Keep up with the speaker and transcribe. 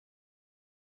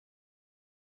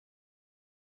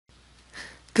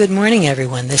Good morning,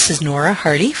 everyone. This is Nora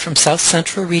Hardy from South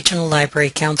Central Regional Library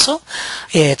Council.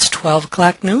 It's 12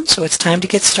 o'clock noon, so it's time to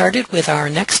get started with our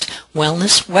next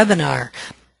wellness webinar.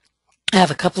 I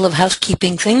have a couple of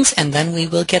housekeeping things, and then we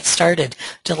will get started.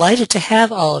 Delighted to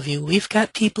have all of you. We've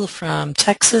got people from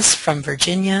Texas, from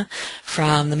Virginia,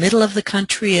 from the middle of the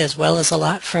country, as well as a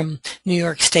lot from New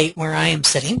York State, where I am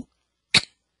sitting.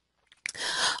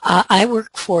 I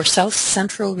work for South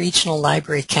Central Regional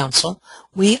Library Council.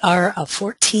 We are a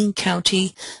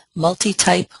 14-county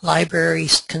multi-type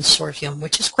libraries consortium,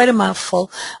 which is quite a mouthful.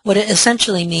 What it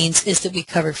essentially means is that we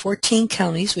cover 14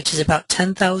 counties, which is about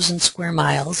 10,000 square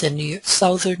miles in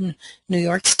southern New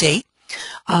York State.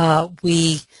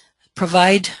 We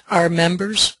provide our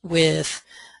members with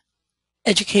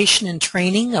education and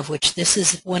training, of which this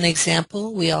is one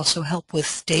example. We also help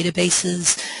with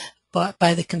databases bought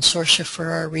by the consortia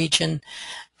for our region,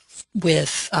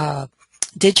 with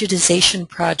digitization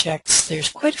projects. There's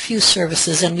quite a few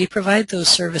services, and we provide those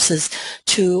services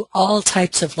to all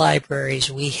types of libraries.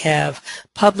 We have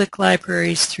public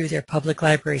libraries through their public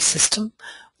library system.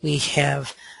 We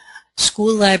have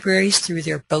school libraries through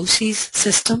their BOCES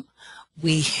system.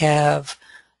 We have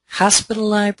hospital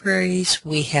libraries.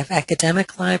 We have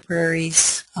academic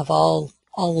libraries of all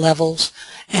levels,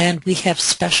 and we have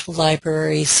special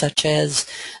libraries such as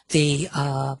the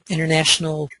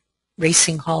International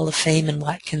Racing Hall of Fame in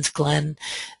Watkins Glen,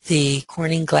 the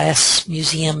Corning Glass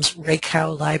Museum's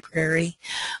Rakow Library.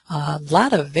 A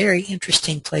lot of very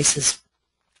interesting places,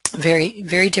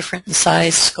 very different in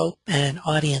size, scope, and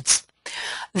audience.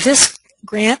 This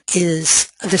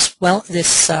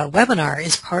webinar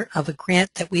is part of a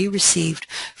grant that we received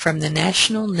from the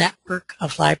National Network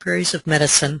of Libraries of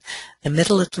Medicine, the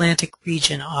Middle Atlantic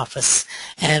Region Office,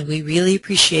 and we really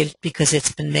appreciate it because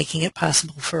it's been making it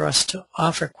possible for us to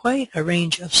offer quite a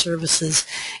range of services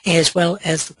as well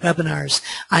as the webinars.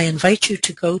 I invite you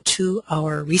to go to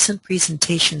our recent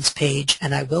presentations page,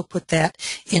 and I will put that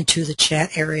into the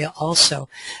chat area also,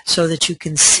 so that you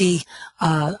can see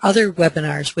other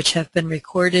webinars which have been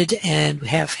recorded and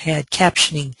have had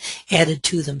captioning added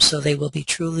to them, so they will be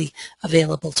truly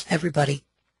available to everybody.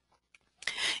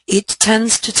 It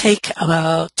tends to take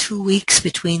about 2 weeks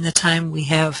between the time we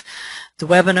have the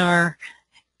webinar,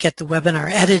 get the webinar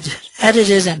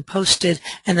edited and posted,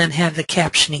 and then have the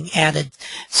captioning added.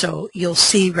 So you'll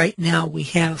see right now we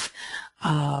have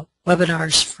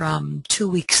webinars from 2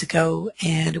 weeks ago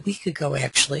and a week ago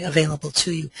actually available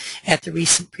to you at the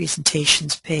recent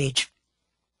presentations page.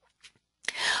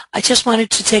 I just wanted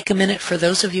to take a minute for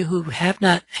those of you who have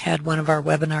not had one of our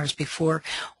webinars before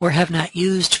or have not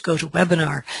used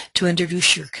GoToWebinar to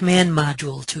introduce your command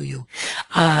module to you.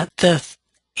 The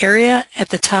area at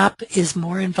the top is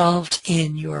more involved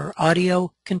in your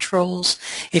audio controls.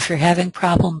 If you're having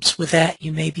problems with that,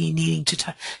 you may be needing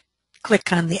to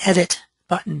click on the edit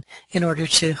button in order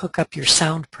to hook up your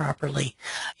sound properly.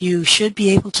 You should be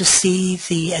able to see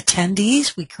the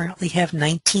attendees. We currently have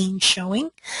 19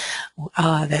 showing.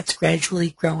 That's gradually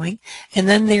growing. And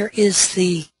then there is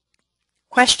the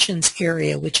questions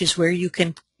area, which is where you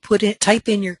can type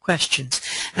in your questions.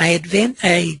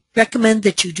 I recommend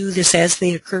that you do this as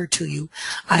they occur to you.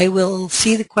 I will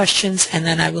see the questions and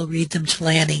then I will read them to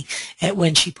Lani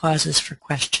when she pauses for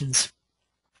questions.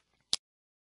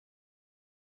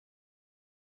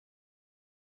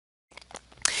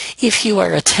 If you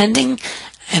are attending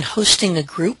and hosting a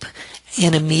group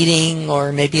in a meeting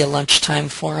or maybe a lunchtime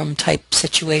forum type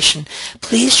situation,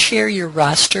 please share your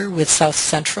roster with South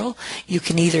Central. You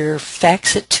can either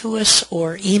fax it to us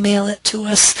or email it to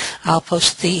us. I'll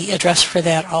post the address for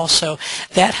that also.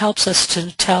 That helps us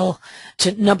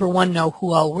to number one, know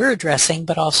who all we're addressing,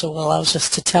 but also allows us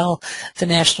to tell the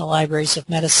National Libraries of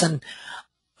Medicine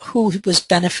who was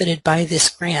benefited by this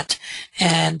grant,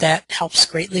 and that helps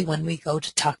greatly when we go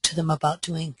to talk to them about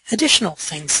doing additional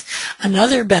things.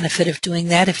 Another benefit of doing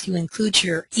that, if you include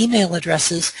your email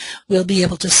addresses, we'll be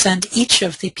able to send each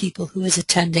of the people who is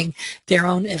attending their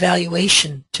own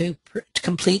evaluation to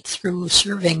complete through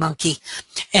SurveyMonkey.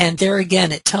 And there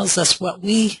again, it tells us what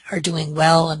we are doing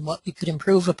well and what we could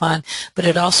improve upon, but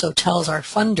it also tells our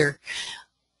funder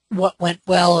what went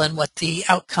well and what the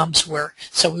outcomes were.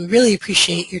 So we really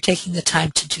appreciate your taking the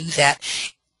time to do that.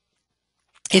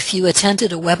 If you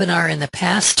attended a webinar in the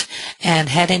past and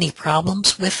had any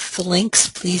problems with the links,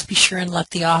 please be sure and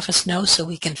let the office know so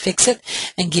we can fix it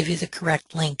and give you the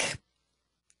correct link.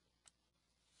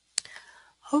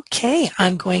 Okay,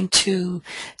 I'm going to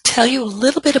tell you a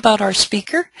little bit about our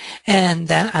speaker, and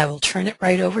then I will turn it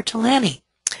right over to Lani.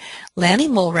 Lani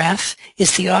Muelrath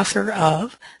is the author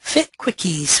of Fit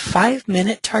Quickies,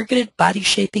 5-minute targeted body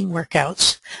shaping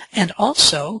workouts, and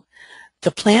also The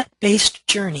Plant-Based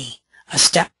Journey, a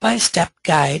step-by-step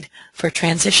guide for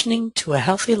transitioning to a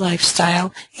healthy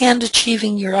lifestyle and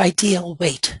achieving your ideal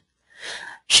weight.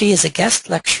 She is a guest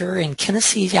lecturer in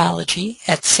kinesiology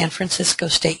at San Francisco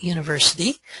State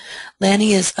University.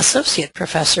 Lani is associate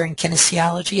professor in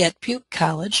kinesiology at Butte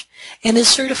College and is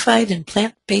certified in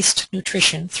plant-based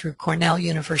nutrition through Cornell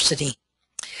University.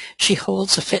 She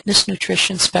holds a fitness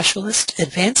nutrition specialist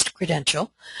advanced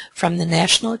credential from the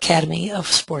National Academy of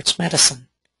Sports Medicine.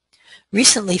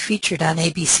 Recently featured on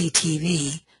ABC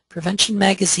TV, Prevention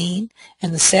Magazine,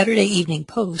 and the Saturday Evening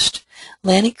Post,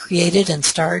 Lani created and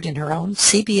starred in her own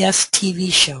CBS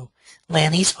TV show,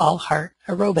 Lani's All Heart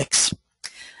Aerobics.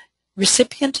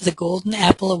 Recipient of the Golden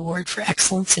Apple Award for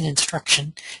Excellence in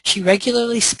Instruction, she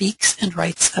regularly speaks and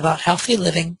writes about healthy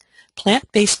living,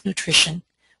 plant-based nutrition,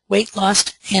 weight loss,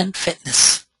 and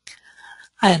fitness.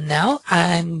 And now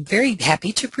I'm very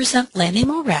happy to present Lani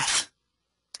Muelrath.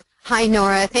 Hi,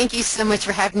 Nora. Thank you so much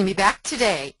for having me back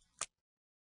today.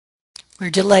 We're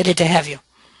delighted to have you.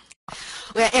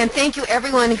 Well, and thank you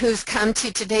everyone who's come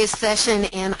to today's session,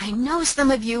 and I know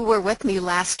some of you were with me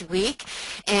last week,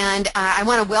 and I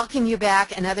want to welcome you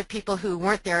back and other people who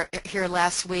weren't here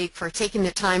last week for taking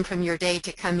the time from your day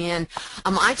to come in.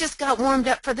 I just got warmed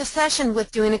up for the session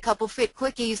with doing a couple fit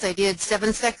quickies. I did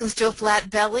 7 seconds to a flat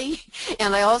belly,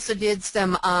 and I also did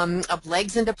some of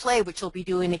legs into play, which we'll be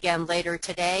doing again later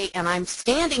today, and I'm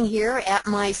standing here at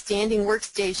my standing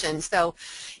workstation. So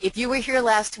if you were here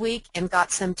last week and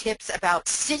got some tips about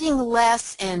sitting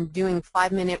less and doing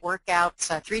 5-minute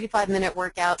workouts, 3 to 5 minute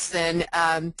workouts, then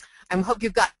I hope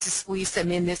you've got to squeeze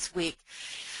them in this week.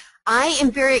 I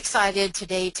am very excited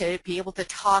today to be able to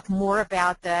talk more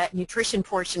about the nutrition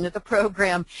portion of the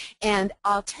program, and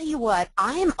I'll tell you what,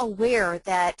 I am aware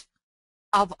that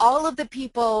of all of the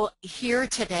people here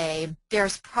today,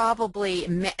 there's probably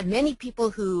many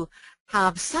people who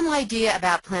have some idea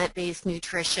about plant-based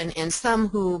nutrition and some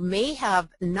who may have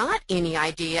not any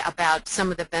idea about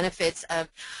some of the benefits of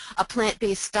a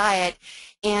plant-based diet.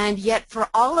 And yet for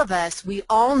all of us, we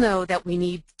all know that we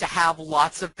need to have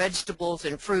lots of vegetables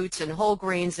and fruits and whole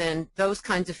grains and those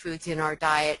kinds of foods in our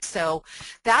diet. So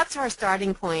that's our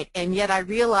starting point. And yet I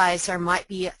realize there might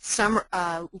be some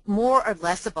more or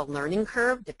less of a learning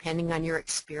curve depending on your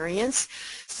experience.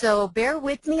 So bear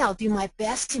with me. I'll do my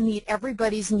best to meet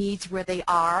everybody's needs where they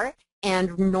are.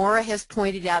 And Nora has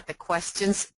pointed out the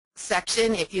questions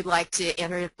section if you'd like to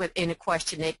enter in a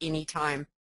question at any time.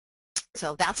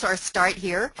 So that's our start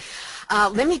here.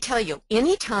 Let me tell you,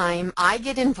 anytime I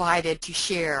get invited to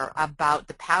share about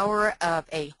the power of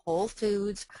a whole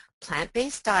foods,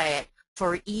 plant-based diet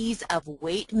for ease of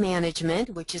weight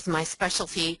management, which is my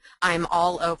specialty, I'm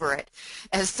all over it.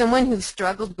 As someone who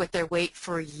struggled with their weight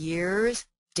for years,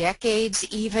 decades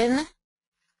even,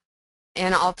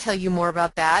 and I'll tell you more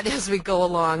about that as we go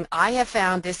along, I have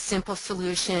found this simple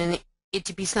solution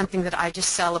to be something that I just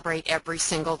celebrate every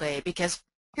single day, because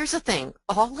here's the thing,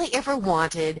 all I ever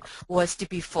wanted was to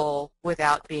be full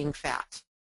without being fat.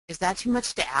 Is that too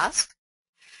much to ask?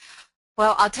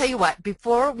 Well, I'll tell you what,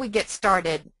 before we get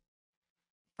started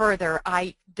further,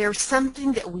 there's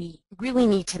something that we really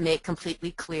need to make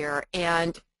completely clear,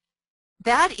 and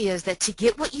that is that to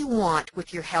get what you want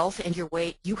with your health and your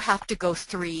weight, you have to go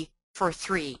 3 for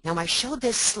 3. Now, I showed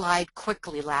this slide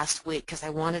quickly last week because I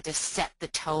wanted to set the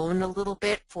tone a little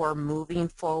bit for moving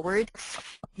forward.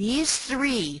 These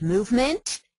 3,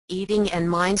 movement, eating, and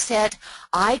mindset,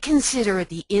 I consider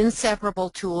the inseparable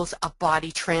tools of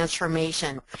body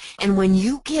transformation. And when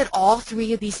you get all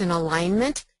 3 of these in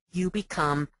alignment, you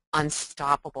become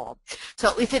unstoppable.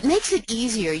 So if it makes it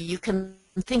easier, you can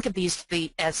think of these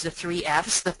 3 as the 3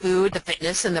 Fs, the food, the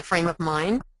fitness, and the frame of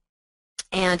mind.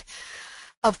 And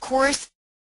of course,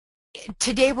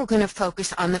 today we're going to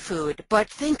focus on the food, but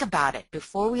think about it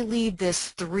before we leave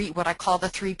this what I call the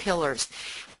 3 pillars.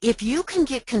 If you can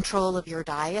get control of your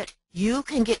diet, you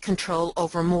can get control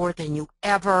over more than you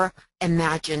ever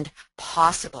imagined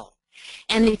possible.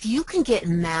 And if you can get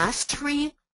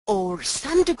mastery or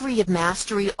some degree of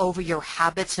mastery over your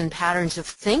habits and patterns of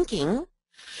thinking,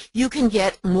 you can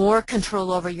get more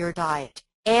control over your diet.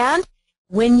 And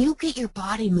when you get your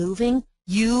body moving,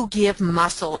 you give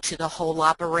muscle to the whole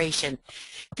operation.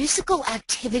 Physical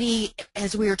activity,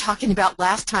 as we were talking about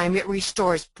last time, it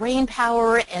restores brain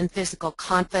power and physical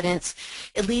confidence.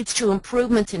 It leads to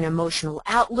improvements in emotional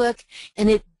outlook, and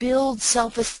it builds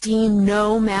self-esteem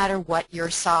no matter what your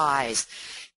size.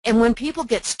 And when people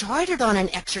get started on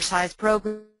an exercise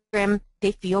program,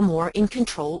 they feel more in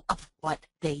control of what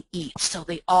they eat. So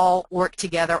they all work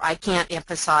together. I can't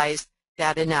emphasize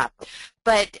that enough.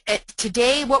 But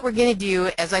today what we're going to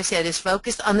do, as I said, is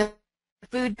focus on the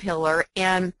food pillar.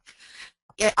 And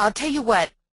I'll tell you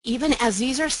what, even as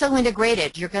these are so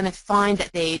integrated, you're going to find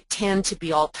that they tend to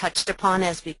be all touched upon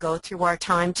as we go through our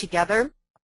time together.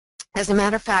 As a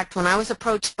matter of fact, when I was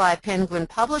approached by Penguin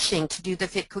Publishing to do the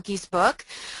Fit Cookies book,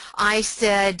 I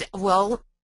said, well,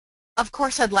 of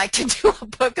course I'd like to do a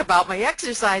book about my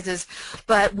exercises,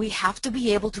 but we have to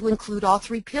be able to include all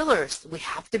three pillars. We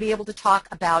have to be able to talk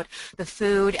about the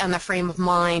food and the frame of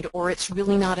mind, or it's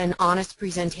really not an honest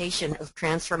presentation of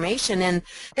transformation. And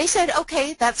they said,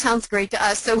 okay, that sounds great to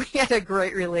us. So we had a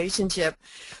great relationship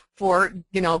for,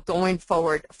 going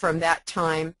forward from that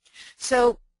time.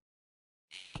 So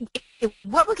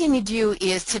what we're going to do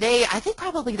is today, I think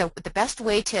probably the best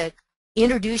way to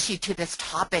introduce you to this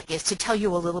topic is to tell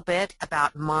you a little bit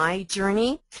about my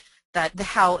journey,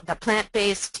 how the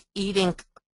plant-based eating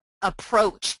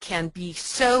approach can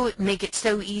make it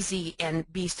so easy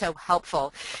and be so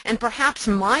helpful. And perhaps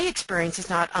my experience is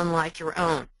not unlike your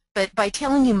own. But by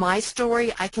telling you my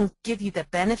story, I can give you the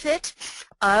benefit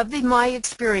of my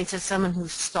experience as someone who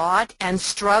sought and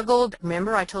struggled,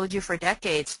 remember I told you for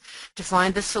decades, to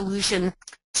find the solution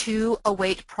to a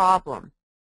weight problem.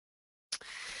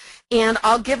 And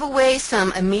I'll give away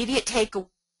some immediate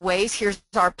takeaways. Here's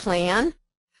our plan.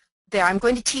 There, I'm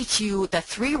going to teach you the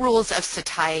 3 rules of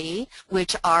satiety,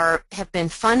 which have been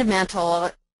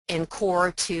fundamental and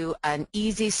core to an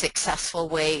easy, successful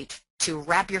way to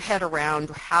wrap your head around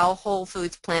how whole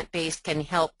foods, plant-based, can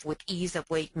help with ease of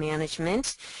weight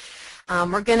management.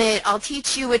 I'll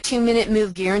teach you a 2-minute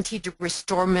move guaranteed to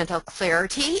restore mental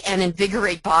clarity and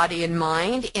invigorate body and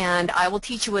mind, and I will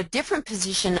teach you a different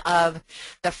position of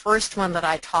the first one that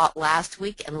I taught last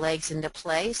week, and legs into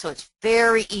play, so it's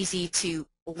very easy to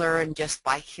learn just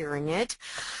by hearing it.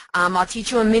 I'll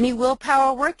teach you a mini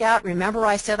willpower workout. Remember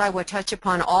I said I would touch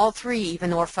upon all 3, even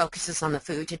though our focus is on the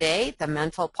food today, the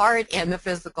mental part and the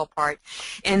physical part.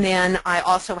 And then I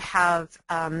also have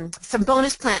some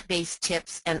bonus plant-based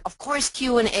tips, and of course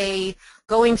Q&A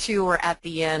going through or at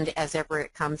the end as ever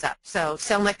it comes up. So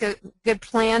sound like a good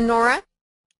plan, Nora?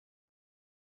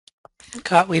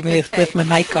 Caught me with my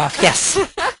mic off, yes.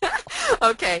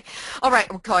 Okay. All right,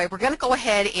 okay, we're going to go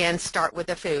ahead and start with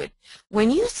the food. When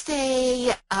you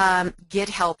say get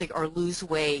healthy or lose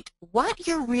weight, what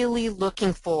you're really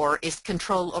looking for is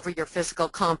control over your physical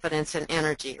confidence and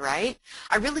energy, right?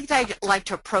 I really like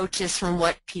to approach this from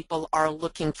what people are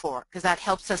looking for, because that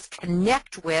helps us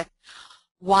connect with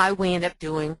why we end up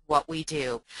doing what we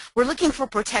do. We're looking for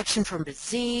protection from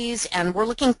disease, and we're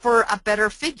looking for a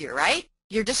better figure, right?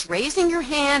 You're just raising your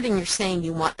hand and you're saying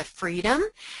you want the freedom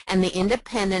and the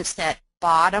independence that,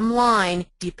 bottom line,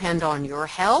 depend on your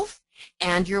health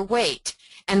and your weight.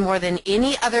 And more than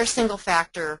any other single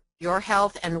factor, your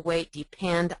health and weight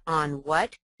depend on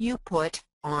what you put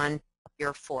on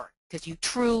your fork, because you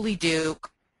truly do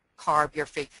carve your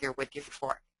figure with your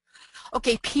fork.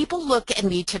 Okay, people look at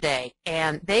me today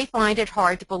and they find it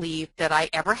hard to believe that I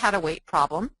ever had a weight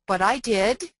problem, but I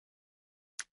did.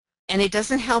 And it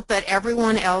doesn't help that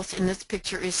everyone else in this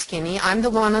picture is skinny. I'm the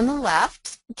one on the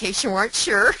left, in case you weren't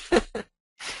sure.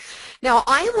 Now,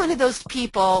 I am one of those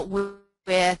people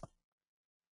with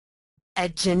a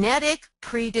genetic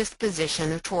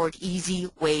predisposition toward easy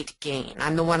weight gain.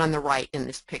 I'm the one on the right in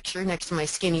this picture, next to my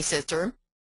skinny sister.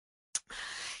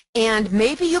 And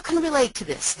maybe you can relate to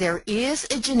this. There is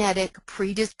a genetic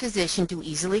predisposition to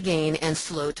easily gain and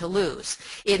slow to lose.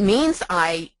 It means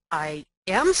I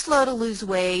am slow to lose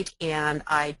weight, and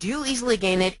I do easily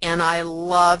gain it, and I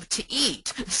love to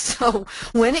eat. So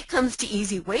when it comes to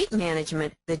easy weight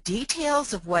management, the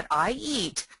details of what I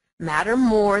eat matter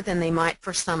more than they might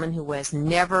for someone who has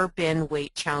never been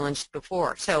weight challenged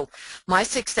before. So my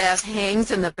success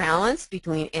hangs in the balance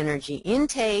between energy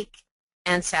intake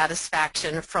and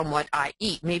satisfaction from what I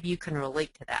eat. Maybe you can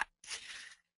relate to that.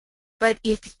 But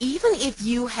even if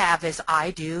you have, as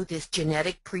I do, this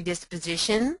genetic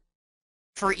predisposition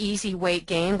for easy weight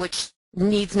gain, which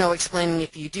needs no explaining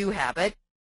if you do have it.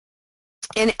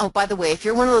 And oh, by the way, if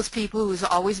you're one of those people who's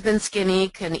always been skinny,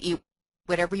 can eat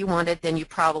whatever you wanted, then you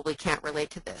probably can't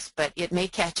relate to this. But it may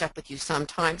catch up with you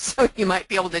sometime, so you might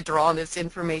be able to draw on this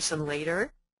information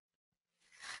later.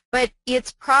 But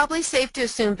it's probably safe to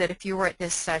assume that if you were at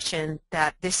this session,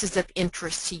 that this is of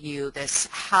interest to you, this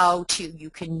how you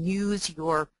can use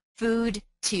your food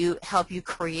to help you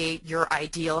create your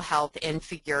ideal health and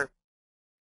figure.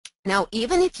 Now,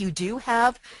 even if you do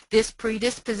have this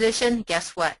predisposition,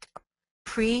 guess what?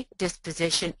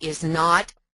 Predisposition is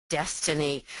not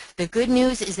destiny. The good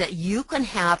news is that you can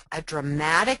have a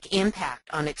dramatic impact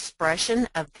on expression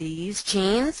of these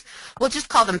genes. We'll just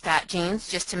call them fat genes,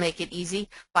 just to make it easy,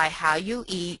 by how you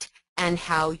eat and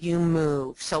how you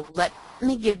move. So let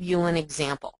me give you an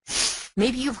example.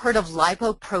 Maybe you've heard of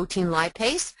lipoprotein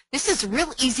lipase. This is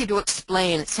real easy to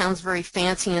explain. It sounds very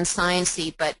fancy and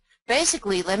sciencey, but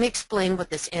basically, let me explain what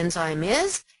this enzyme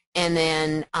is, and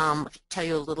then tell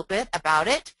you a little bit about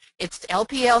it. It's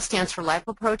LPL, stands for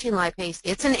lipoprotein lipase.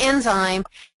 It's an enzyme,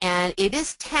 and it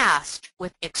is tasked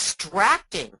with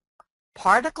extracting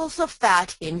particles of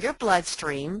fat in your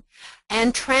bloodstream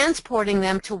and transporting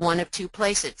them to one of two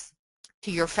places,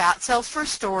 to your fat cells for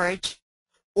storage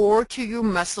or to your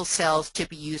muscle cells to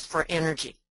be used for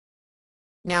energy.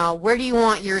 Now, where do you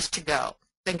want yours to go?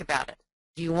 Think about it.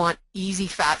 Do you want easy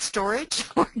fat storage,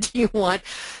 or do you want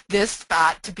this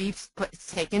fat to be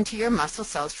taken to your muscle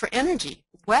cells for energy?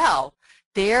 Well,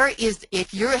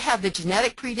 if you have the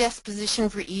genetic predisposition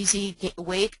for easy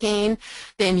weight gain,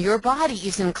 then your body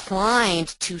is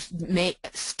inclined to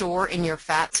store in your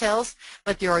fat cells.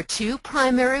 But there are two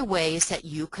primary ways that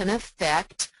you can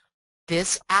affect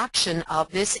this action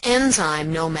of this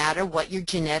enzyme, no matter what your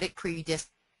genetic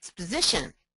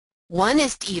predisposition. One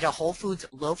is to eat a whole foods,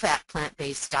 low-fat,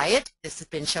 plant-based diet. This has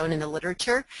been shown in the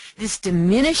literature. This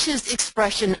diminishes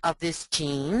expression of this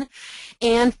gene.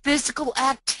 And physical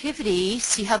activity,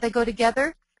 see how they go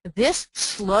together? This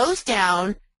slows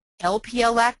down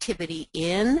LPL activity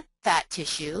in fat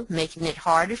tissue, making it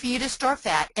harder for you to store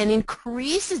fat, and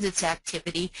increases its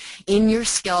activity in your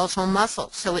skeletal muscle.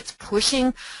 So it's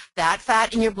pushing that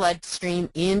fat in your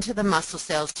bloodstream into the muscle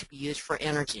cells to be used for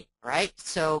energy, right?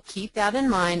 So keep that in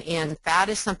mind, and fat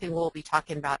is something we'll be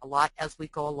talking about a lot as we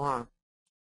go along.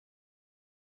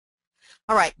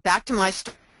 All right, back to my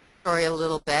story a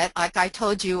little bit. Like I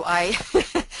told you, I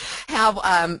have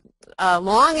a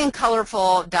long and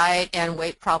colorful diet and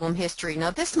weight problem history. Now,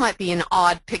 this might be an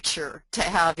odd picture to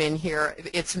have in here.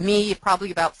 It's me, probably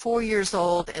about 4 years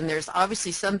old, and there's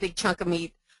obviously some big chunk of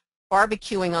meat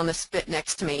barbecuing on the spit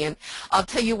next to me. And I'll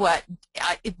tell you what,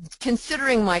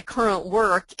 considering my current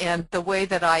work and the way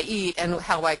that I eat and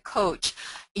how I coach,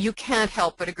 you can't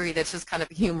help but agree this is kind of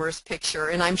a humorous picture.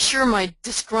 And I'm sure my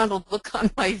disgruntled look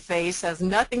on my face has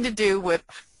nothing to do with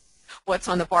what's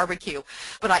on the barbecue.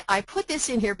 But I put this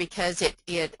in here because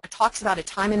it talks about a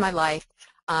time in my life.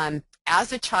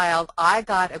 As a child, I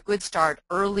got a good start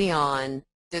early on,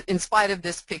 in spite of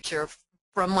this picture,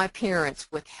 from my parents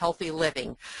with healthy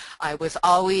living. I was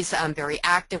always very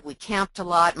active. We camped a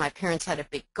lot. My parents had a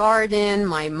big garden.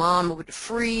 My mom would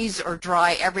freeze or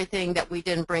dry everything that we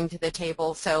didn't bring to the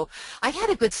table. So I had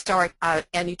a good start at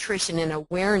nutrition and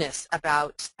awareness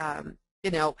about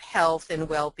health and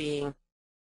well-being.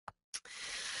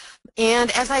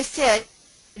 And as I said,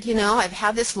 I've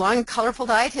had this long, colorful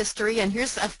diet history, and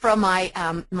here's from my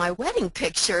my wedding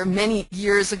picture many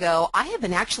years ago. I have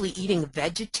been actually eating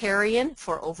vegetarian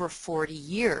for over 40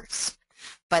 years.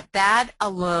 But that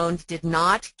alone did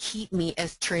not keep me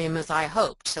as trim as I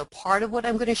hoped. So part of what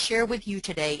I'm going to share with you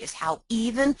today is how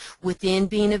even within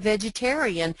being a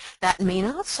vegetarian, that may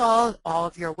not solve all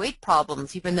of your weight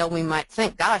problems, even though we might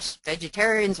think, gosh,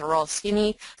 vegetarians are all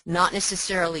skinny. Not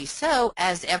necessarily so,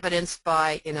 as evidenced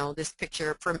by, this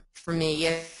picture for me.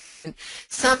 And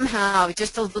somehow,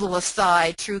 just a little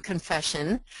aside, true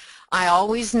confession, I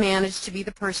always managed to be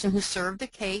the person who served the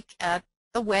cake at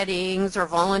the weddings or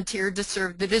volunteered to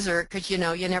serve the dessert, because you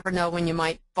never know when you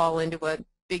might fall into a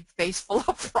big face full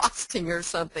of frosting or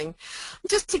something.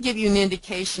 Just to give you an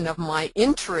indication of my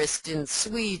interest in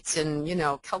sweets and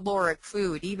caloric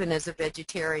food, even as a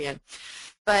vegetarian.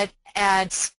 But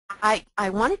I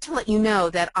wanted to let you know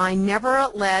that I never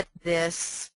let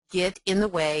this get in the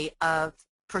way of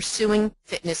pursuing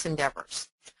fitness endeavors.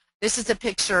 This is a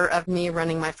picture of me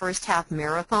running my first half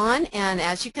marathon, and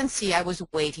as you can see, I was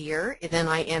weightier than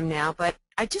I am now, but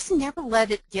I just never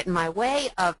let it get in my way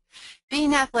of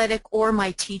being athletic or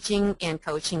my teaching and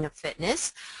coaching of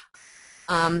fitness.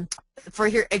 For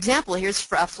example, here's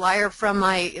a flyer from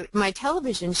my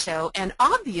television show, and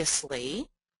obviously,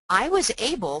 I was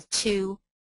able to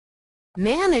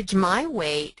manage my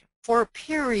weight for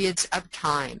periods of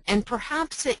time, and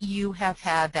perhaps that you have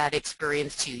had that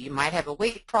experience too. You might have a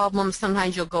weight problem.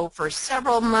 Sometimes you'll go for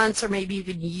several months or maybe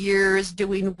even years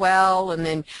doing well, and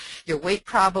then your weight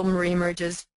problem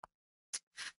reemerges.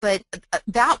 But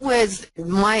that was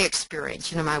my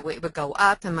experience. My weight would go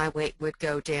up and my weight would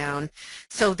go down.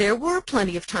 So there were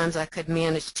plenty of times I could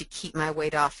manage to keep my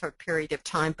weight off for a period of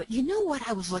time. But you know what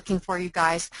I was looking for, you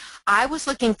guys? I was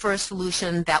looking for a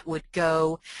solution that would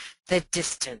go the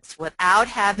distance without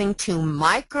having to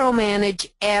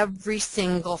micromanage every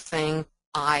single thing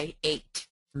I ate.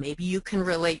 Maybe you can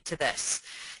relate to this,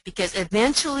 because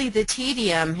eventually the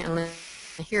tedium, and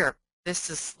here,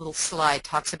 this little slide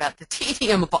talks about the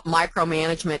tedium of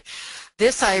micromanagement.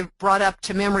 This I brought up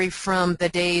to memory from the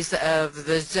days of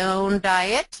the zone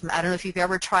diet. I don't know if you've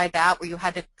ever tried that, where you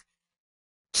had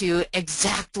to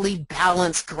exactly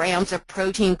balance grams of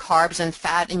protein, carbs, and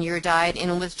fat in your diet,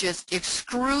 and it was just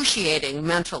excruciating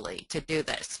mentally to do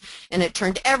this. And it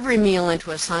turned every meal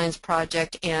into a science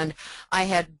project, and I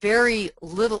had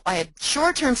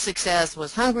short-term success,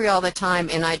 was hungry all the time,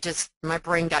 and my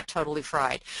brain got totally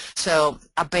fried. So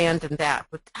abandoned that.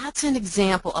 But that's an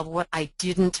example of what I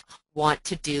didn't want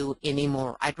to do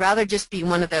anymore. I'd rather just be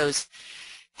one of those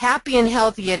happy and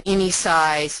healthy at any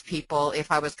size people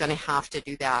if I was going to have to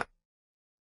do that.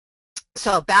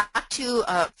 So back to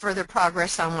further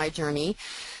progress on my journey.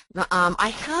 I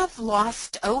have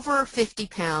lost over 50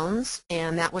 pounds,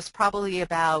 and that was probably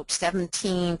about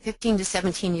 15 to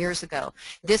 17 years ago.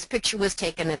 This picture was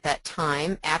taken at that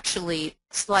time, actually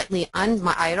slightly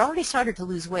I had already started to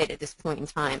lose weight at this point in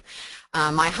time.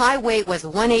 My high weight was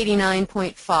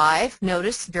 189.5.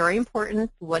 Notice, very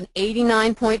important,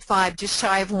 189.5, just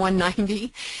shy of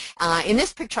 190. In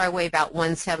this picture, I weigh about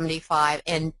 175,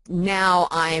 and now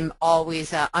I'm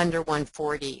always under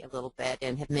 140 a little bit,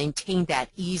 and have maintained that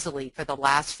easily for the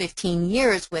last 15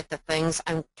 years with the things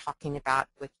I'm talking about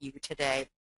with you today.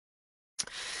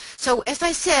 So as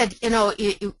I said,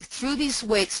 through these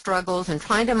weight struggles and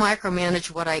trying to micromanage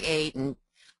what I ate, and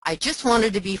I just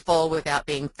wanted to be full without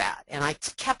being fat. And I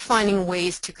kept finding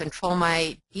ways to control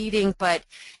my eating, but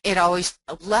it always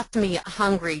left me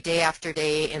hungry day after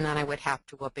day, and then I would have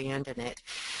to abandon it.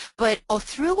 But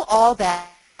through all that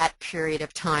period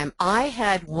of time, I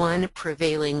had one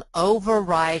prevailing,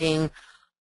 overriding,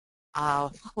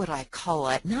 what would I call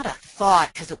it? Not a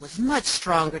thought, because it was much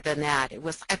stronger than that. It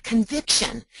was a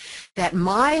conviction that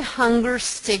my hunger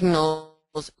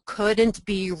signals couldn't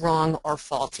be wrong or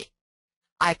faulty.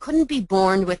 I couldn't be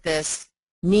born with this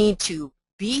need to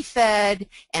be fed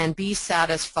and be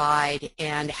satisfied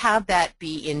and have that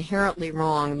be inherently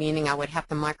wrong, meaning I would have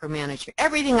to micromanage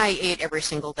everything I ate every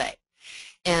single day.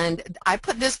 And I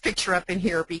put this picture up in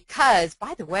here because,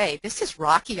 by the way, this is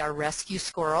Rocky, our rescue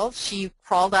squirrel. She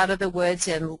crawled out of the woods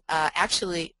and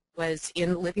actually was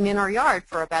living in our yard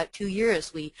for about 2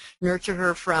 years. We nurtured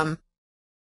her from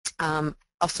a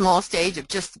small stage of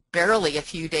just barely a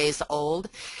few days old,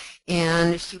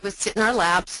 and she would sit in our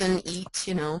laps and eat,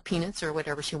 peanuts or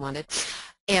whatever she wanted.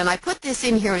 And I put this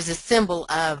in here as a symbol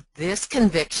of this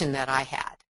conviction that I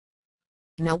had.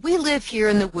 Now, we live here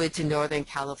in the woods in Northern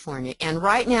California, and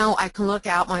right now I can look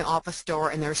out my office door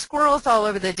and there are squirrels all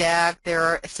over the deck. There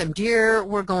are some deer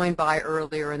were going by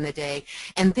earlier in the day,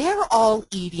 and they're all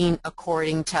eating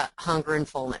according to hunger and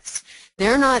fullness.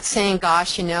 They're not saying,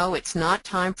 gosh, it's not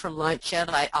time for lunch yet.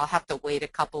 I'll have to wait a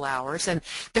couple hours. And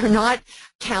they're not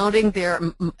counting their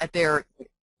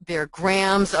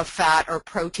grams of fat or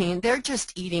protein. They're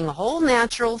just eating whole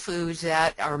natural foods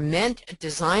that are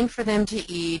designed for them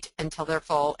to eat until they're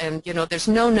full. And, there's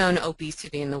no known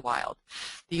obesity in the wild.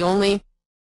 The only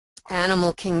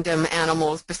animal kingdom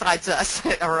animals besides us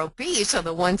that are obese are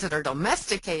the ones that are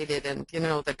domesticated, and,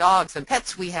 the dogs and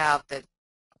pets we have that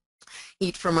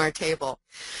eat from our table.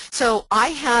 So I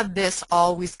have this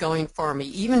always going for me.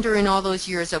 Even during all those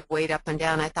years of weight up and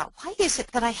down, I thought, why is it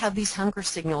that I have these hunger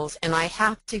signals and I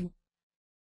have to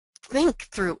think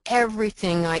through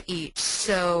everything I eat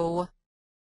so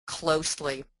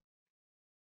closely?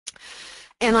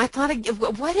 And I thought,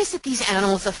 what is it these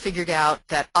animals have figured out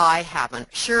that I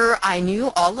haven't? Sure, I knew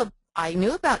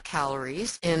about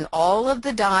calories, and all of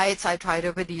the diets I tried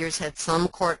over the years had some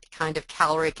kind of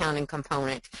calorie counting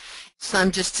component,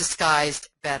 some just disguised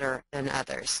better than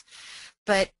others.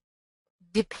 But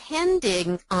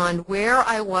depending on where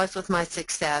I was with my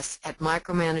success at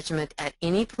micromanagement at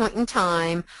any point in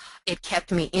time, it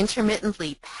kept me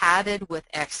intermittently padded with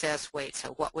excess weight.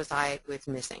 So what was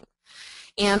missing?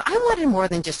 And I wanted more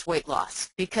than just weight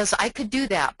loss, because I could do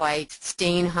that by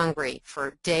staying hungry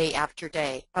for day after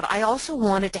day. But I also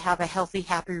wanted to have a healthy,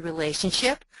 happy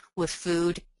relationship with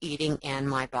food, eating, and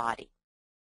my body.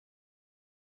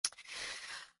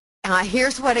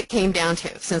 Here's what it came down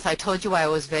to. Since I told you I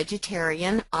was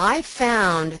vegetarian, I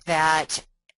found that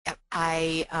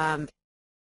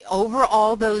over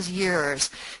all those years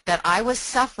that I was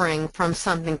suffering from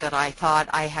something that I thought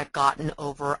I had gotten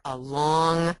over a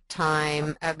long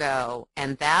time ago,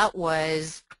 and that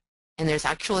was, and there's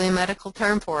actually a medical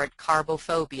term for it,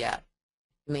 carbophobia.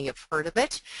 You may have heard of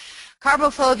it.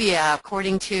 Carbophobia,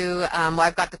 according to, well,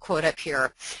 I've got the quote up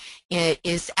here. It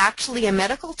is actually a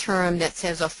medical term that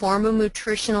says a form of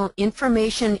nutritional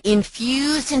information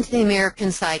infused into the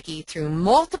American psyche through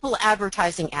multiple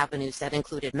advertising avenues that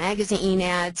included magazine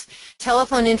ads,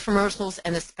 telephone infomercials,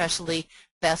 and especially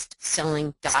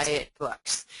best-selling diet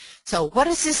books. So what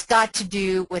has this got to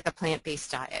do with a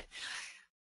plant-based diet?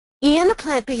 In a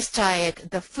plant-based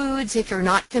diet, the foods, if you're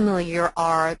not familiar,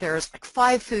 there's like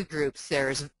 5 food groups.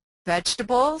 There's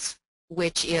vegetables,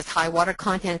 which is high water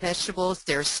content vegetables.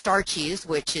 There's starchies,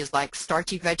 which is like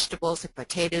starchy vegetables like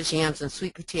potatoes, yams, and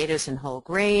sweet potatoes and whole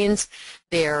grains.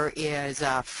 There is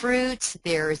fruits,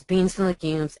 there's beans and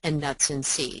legumes, and nuts and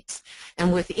seeds.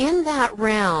 And within that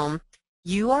realm,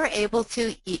 you are able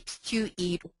to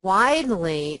eat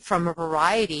widely from a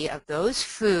variety of those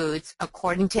foods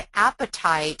according to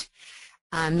appetite,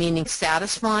 meaning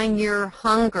satisfying your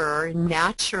hunger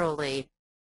naturally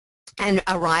and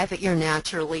arrive at your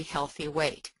naturally healthy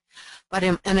weight. But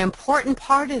an important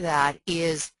part of that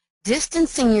is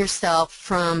distancing yourself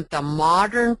from the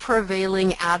modern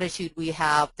prevailing attitude we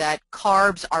have that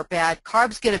carbs are bad.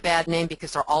 Carbs get a bad name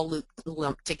because they're all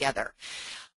lumped together.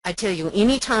 I tell you,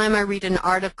 anytime I read an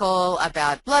article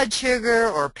about blood sugar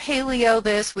or paleo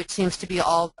this, which seems to be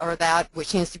all, or that, which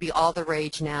seems to be all the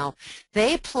rage now,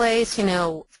 they place, you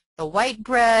know, the white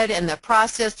bread and the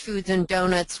processed foods and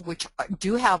donuts, which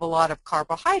do have a lot of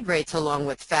carbohydrates along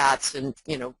with fats and,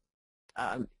 you know,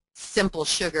 simple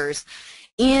sugars,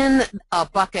 in a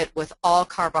bucket with all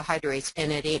carbohydrates,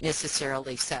 and it ain't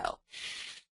necessarily so.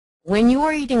 When you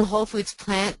are eating whole foods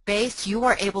plant-based, you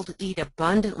are able to eat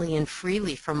abundantly and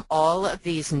freely from all of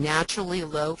these naturally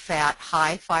low-fat,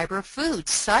 high-fiber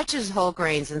foods, such as whole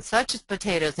grains and such as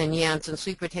potatoes and yams and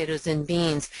sweet potatoes and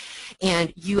beans.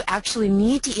 And you actually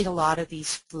need to eat a lot of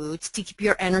these foods to keep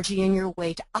your energy and your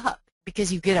weight up,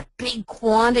 because you get a big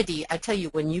quantity. I tell you,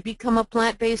 when you become a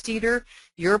plant-based eater,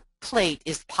 your plate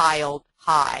is piled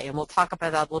high. And we'll talk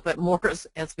about that a little bit more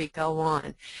as we go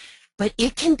on. But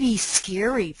it can be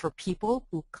scary for people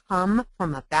who come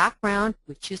from a background,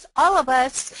 which is all of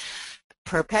us,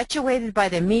 perpetuated by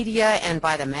the media and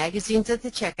by the magazines at the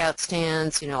checkout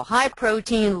stands, you know, high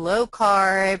protein, low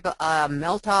carb,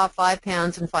 melt off 5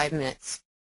 pounds in 5 minutes.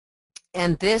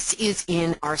 And this is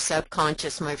in our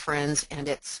subconscious, my friends, and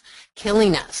it's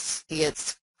killing us.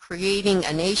 It's creating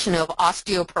a nation of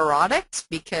osteoporotics,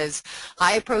 because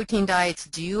high-protein diets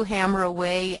do hammer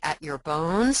away at your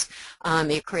bones.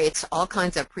 It creates all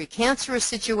kinds of precancerous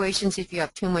situations if you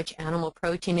have too much animal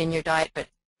protein in your diet, but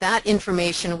that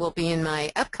information will be in my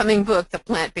upcoming book, The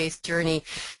Plant-Based Journey.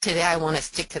 Today I want to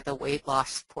stick to the weight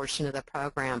loss portion of the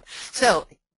program. So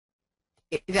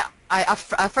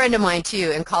a friend of mine,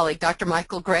 too, and colleague, Dr.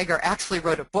 Michael Greger, actually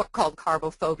wrote a book called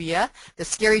Carbophobia, The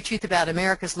Scary Truth About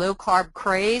America's Low-Carb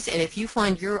Craze. And if you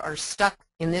find you are stuck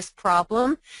in this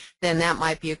problem, then that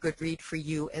might be a good read for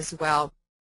you as well.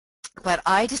 But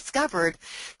I discovered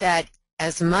that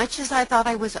as much as I thought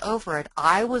I was over it,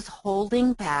 I was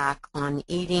holding back on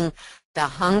eating the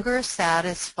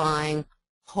hunger-satisfying,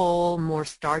 whole, more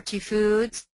starchy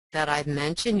foods that I've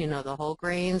mentioned, you know, the whole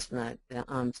grains, and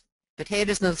the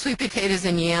potatoes, and the sweet potatoes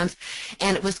and yams,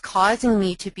 and it was causing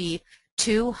me to be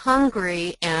too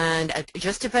hungry, and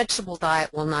just a vegetable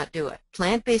diet will not do it.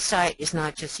 Plant-based diet is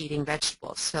not just eating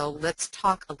vegetables. So let's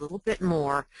talk a little bit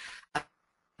more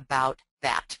about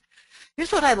that.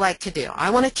 Here's what I'd like to do.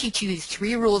 I want to teach you these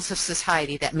 3 rules of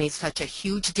satiety that made such a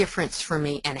huge difference for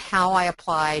me, and how I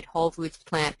applied whole foods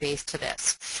plant-based to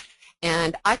this.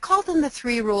 And I call them the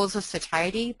 3 rules of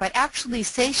satiety, but actually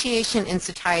satiation and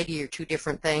satiety are 2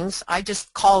 different things. I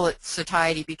just call it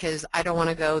satiety because I don't want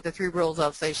to go the 3 rules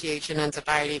of satiation and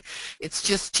satiety. It's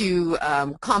just too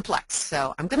complex.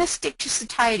 So I'm going to stick to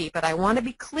satiety, but I want to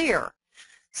be clear.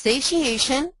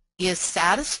 Satiation is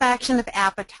satisfaction of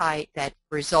appetite that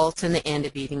results in the end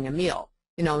of eating a meal.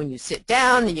 You know, when you sit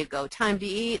down and you go, time to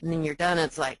eat, and then you're done,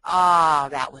 it's like, ah,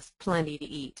 that was plenty to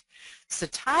eat.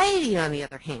 Satiety, on the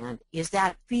other hand, is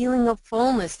that feeling of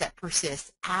fullness that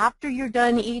persists after you're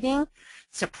done eating,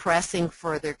 suppressing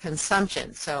further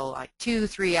consumption. So like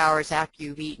 2-3 hours after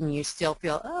you've eaten, you still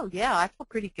feel, oh yeah, I feel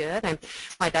pretty good.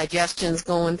 My digestion's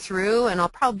going through, and I'll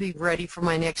probably be ready for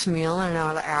my next meal in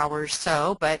another hour or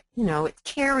so, but you know, it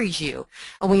carries you.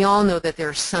 And we all know that there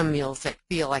are some meals that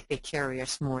feel like they carry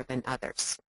us more than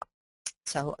others.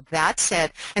 So that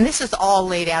said, and this is all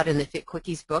laid out in the Fit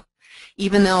Quickies book,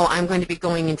 even though I'm going to be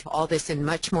going into all this in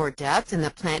much more depth in the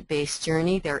plant-based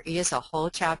journey, there is a whole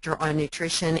chapter on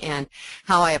nutrition and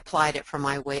how I applied it for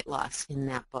my weight loss in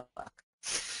that book.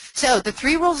 So the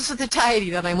 3 rules of satiety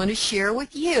that I'm going to share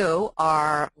with you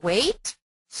are wait,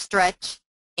 stretch,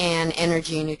 and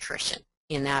energy and nutrition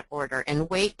in that order. And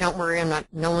weight, don't worry,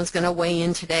 no one's going to weigh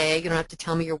in today. You don't have to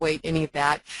tell me your weight, any of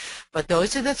that. But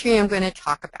those are the three I'm going to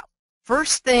talk about.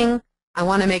 First thing, I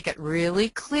want to make it really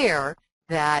clear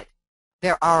that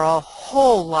there are a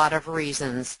whole lot of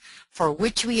reasons for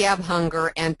which we have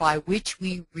hunger and by which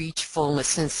we reach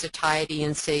fullness and satiety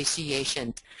and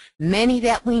satiation. Many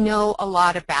that we know a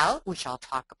lot about, which I'll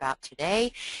talk about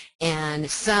today,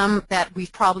 and some that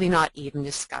we've probably not even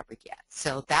discovered yet.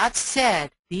 So that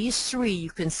said, these three you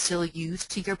can still use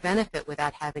to your benefit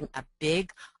without having a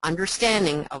big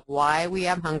understanding of why we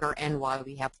have hunger and why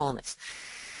we have fullness.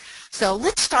 So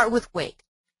let's start with weight.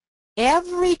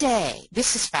 Every day,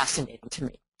 this is fascinating to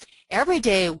me, every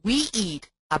day we eat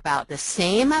about the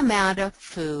same amount of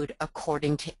food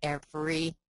according to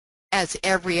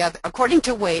according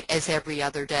to weight as every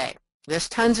other day. There's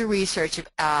tons of research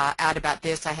out about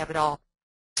this. I have it all,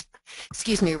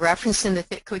 referenced in the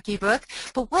Fit Cookie book.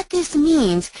 But what this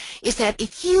means is that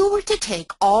if you were to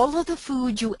take all of the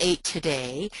food you ate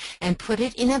today and put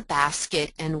it in a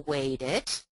basket and weighed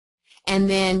it, and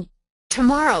then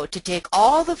tomorrow to take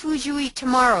all the food you eat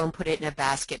tomorrow and put it in a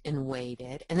basket and weighed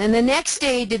it, and then the next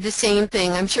day did the same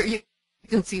thing. I'm sure you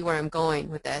can see where I'm going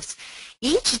with this.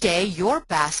 Each day your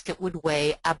basket would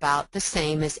weigh about the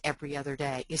same as every other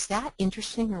day. Is that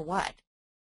interesting or what?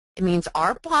 It means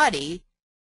our body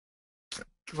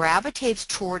gravitates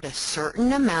toward a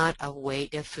certain amount of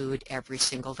weight of food every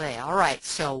single day. All right,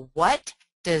 so how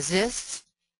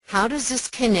does this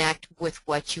connect with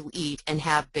what you eat and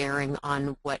have bearing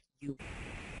on what you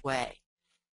weigh?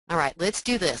 All right, let's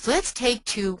do this. Let's take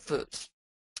two foods.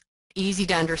 Easy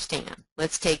to understand.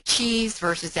 Let's take cheese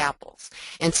versus apples.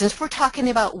 And since we're talking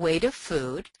about weight of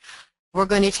food, we're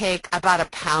going to take about a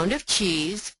pound of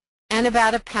cheese and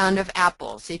about a pound of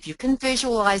apples. If you can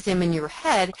visualize them in your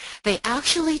head, they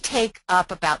actually take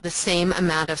up about the same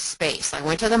amount of space. I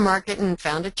went to the market and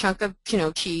found a chunk of,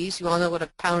 cheese. You all know what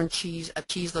a pound of cheese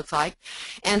looks like.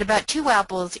 And about 2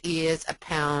 apples is a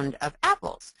pound of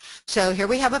apples. So here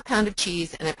we have a pound of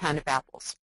cheese and a pound of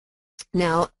apples.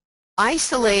 Now,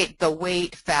 isolate the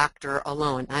weight factor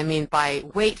alone. I mean, by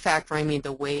weight factor, I mean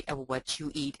the weight of what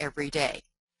you eat every day.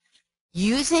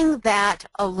 Using that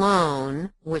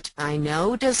alone, which I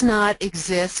know does not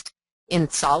exist in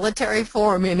solitary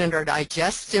form in our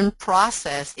digestion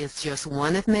process, is just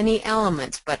one of many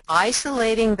elements, but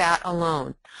isolating that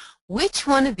alone, which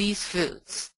one of these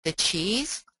foods, the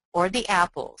cheese or the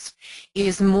apples,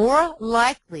 is more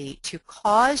likely to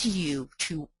cause you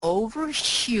to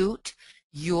overshoot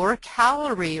your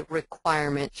calorie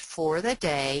requirement for the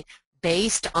day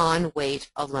based on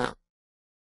weight alone?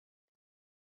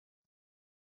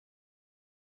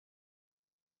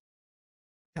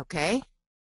 Okay,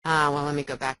 well, let me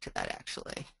go back to that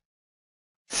actually.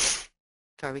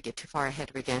 Before we get too far ahead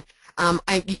again.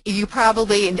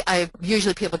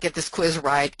 Usually people get this quiz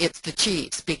right. It's the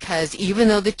cheese, because even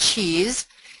though the cheese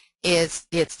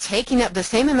it's taking up the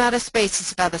same amount of space,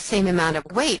 it's about the same amount of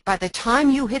weight. By the time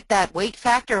you hit that weight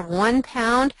factor of 1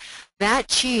 pound, that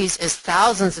cheese is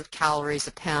thousands of calories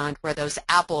a pound, where those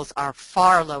apples are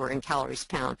far lower in calories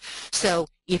per pound. So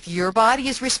if your body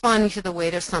is responding to the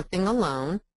weight of something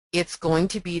alone, it's going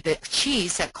to be the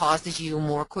cheese that causes you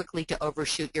more quickly to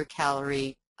overshoot your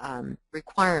calorie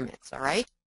requirements, all right?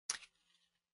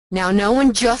 Now, no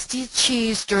one just eats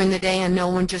cheese during the day and no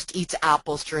one just eats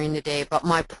apples during the day, but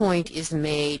my point is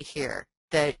made here.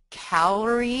 The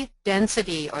calorie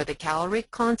density or the calorie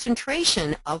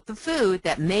concentration of the food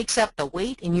that makes up the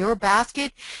weight in your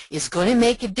basket is going to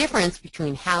make a difference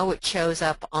between how it shows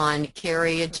up on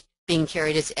being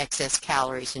carried as excess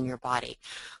calories in your body.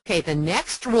 Okay, the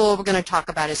next rule we're going to talk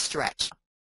about is stretch.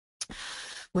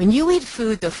 When you eat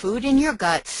food, the food in your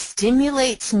gut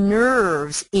stimulates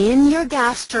nerves in your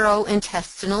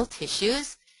gastrointestinal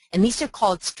tissues, and these are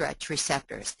called stretch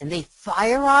receptors, and they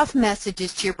fire off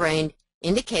messages to your brain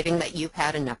indicating that you've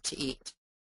had enough to eat.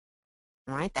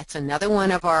 All right, that's another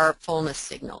one of our fullness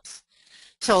signals.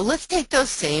 So let's take those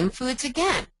same foods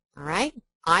again, all right?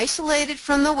 Isolated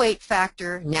from the weight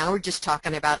factor, now we're just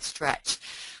talking about stretch.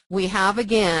 We have,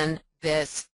 again,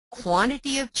 this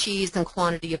quantity of cheese and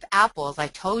quantity of apples. I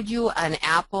told you an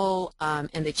apple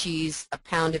and the cheese, a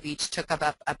pound of each, took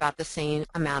up about the same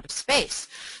amount of space.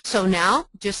 So now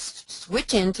just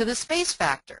switch into the space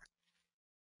factor.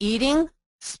 Eating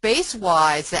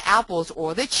space-wise the apples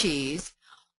or the cheese,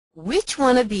 which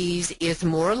one of these is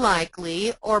more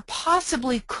likely or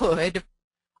possibly could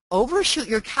overshoot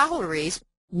your calories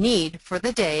need for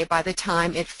the day by the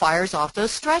time it fires off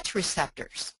those stretch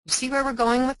receptors? You see where we're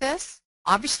going with this?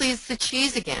 Obviously, it's the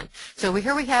cheese again. So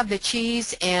here we have the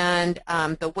cheese and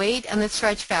the weight and the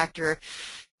stretch factor.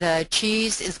 The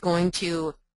cheese is going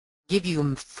to give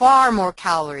you far more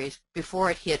calories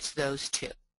before it hits those two.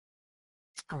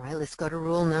 All right, let's go to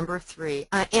rule number 3.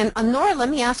 And Nora, let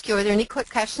me ask you, are there any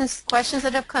quick questions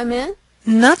that have come in?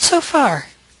 Not so far.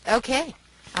 Okay.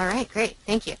 All right, great.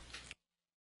 Thank you.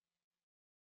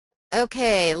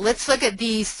 Okay, let's look at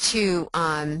these two,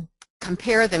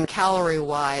 compare them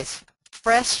calorie-wise.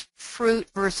 Fresh fruit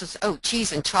versus,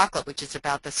 cheese and chocolate, which is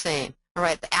about the same. All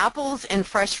right, the apples and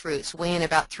fresh fruits weigh in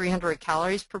about 300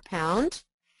 calories per pound,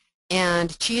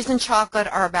 and cheese and chocolate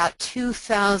are about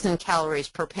 2,000 calories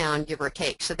per pound, give or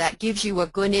take. So that gives you a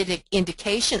good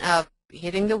indication of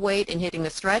hitting the weight and hitting the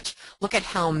stretch. Look at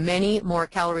how many more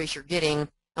calories you're getting,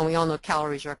 and we all know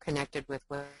calories are connected with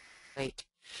weight.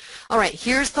 All right,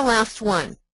 here's the last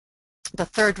one. The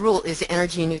third rule is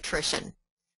energy nutrition.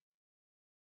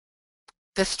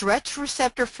 The stretch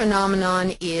receptor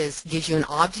phenomenon gives you an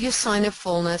obvious sign of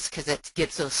fullness because it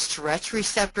gets those stretch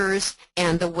receptors,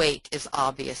 and the weight is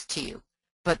obvious to you.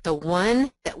 But the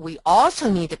one that we also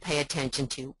need to pay attention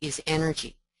to is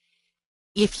energy.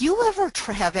 If you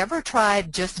have ever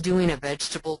tried just doing a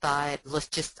vegetable diet,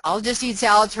 I'll just eat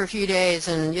salads for a few days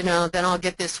and, then I'll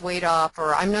get this weight off,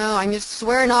 or I'm just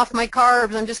swearing off my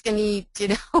carbs, I'm just going to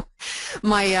eat,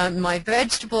 my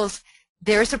vegetables.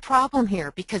 There's a problem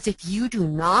here, because if you do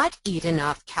not eat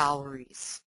enough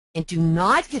calories and do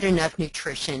not get enough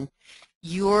nutrition,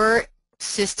 your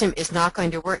system is not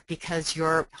going to work, because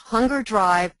your hunger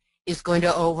drive is going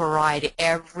to override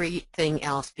everything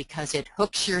else, because it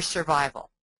hooks your survival.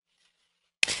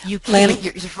 You can't,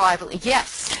 your survival,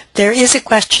 yes. There is a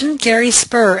question. Gary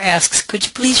Spur asks, could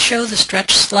you please show the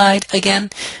stretch slide again?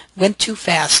 Went too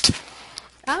fast.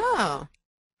 Oh.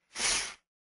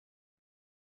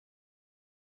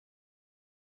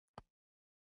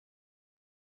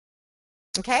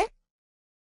 Okay.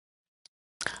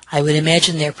 I would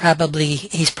imagine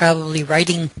he's probably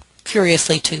writing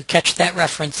furiously to catch that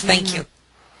reference. Thank you.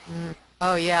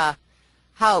 Oh, yeah.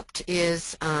 Haupt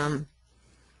is,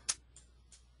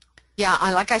 yeah,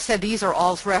 like I said, these are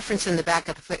all referenced in the back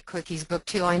of the Fit Quickies book,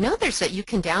 too. I know you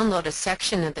can download a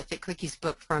section of the Fit Quickies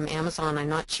book from Amazon. I'm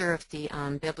not sure if the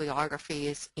bibliography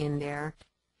is in there.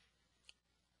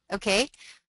 Okay.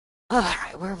 All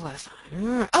right, where was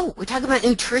I? Oh, we talk about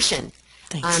nutrition.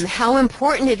 How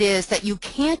important it is that you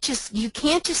can't just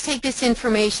take this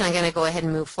information. I'm going to go ahead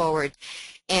and move forward,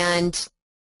 and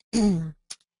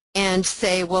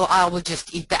say, well, I will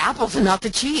just eat the apples and not the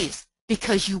cheese,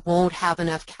 because you won't have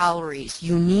enough calories.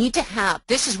 You need to have.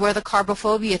 This is where the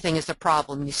carbophobia thing is a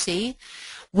problem. You see,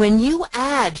 when you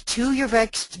add to your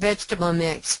vegetable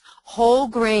mix whole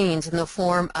grains in the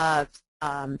form of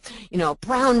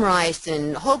brown rice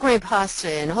and whole grain pasta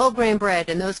and whole grain bread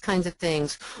and those kinds of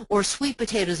things, or sweet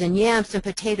potatoes and yams and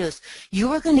potatoes,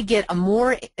 you are going to get a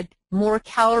more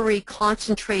calorie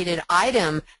concentrated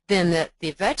item than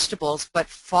the vegetables, but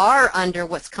far under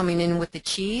what's coming in with the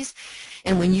cheese.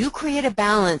 And when you create a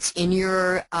balance in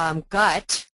your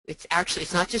gut,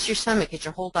 it's not just your stomach, it's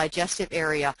your whole digestive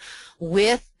area,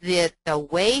 with the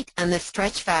weight and the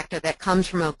stretch factor that comes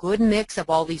from a good mix of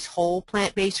all these whole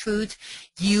plant-based foods,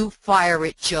 you fire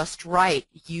it just right.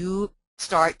 You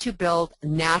start to build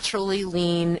naturally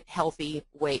lean, healthy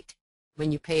weight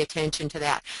when you pay attention to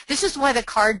that. This is why the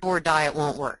cardboard diet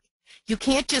won't work. You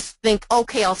can't just think,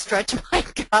 okay, I'll stretch my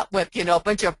gut with, a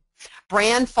bunch of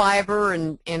bran fiber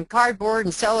and cardboard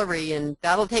and celery, and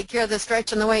that'll take care of the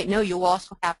stretch and the weight. No, you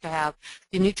also have to have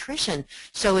the nutrition.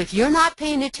 So if you're not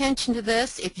paying attention to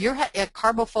this, if you're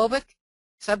carbophobic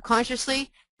subconsciously,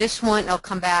 this one will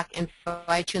come back and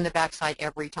bite you in the backside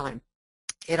every time.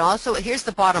 Here's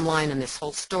the bottom line in this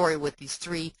whole story with these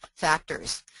 3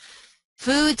 factors.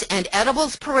 Foods and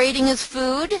edibles parading as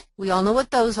food, we all know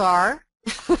what those are,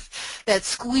 that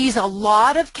squeeze a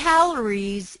lot of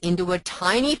calories into a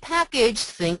tiny package,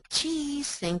 think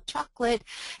cheese, think chocolate,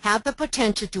 have the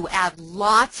potential to add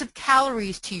lots of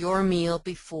calories to your meal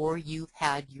before you've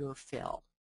had your fill.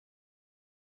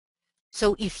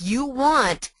 So if you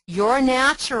want your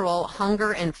natural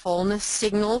hunger and fullness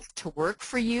signal to work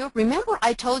for you, remember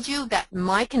I told you that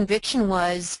my conviction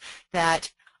was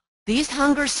that these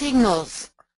hunger signals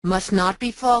must not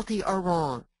be faulty or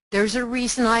wrong. There's a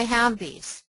reason I have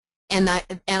these, and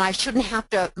I shouldn't have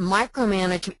to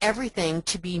micromanage everything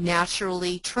to be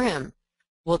naturally trim.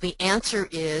 Well, the answer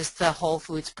is the whole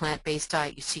foods plant-based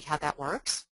diet. You see how that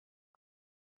works?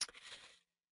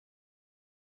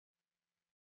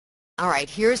 All right,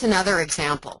 here's another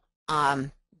example.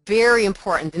 Very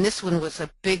important, and this one was a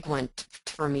big one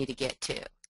for me to get to.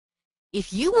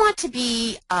 If you want to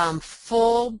be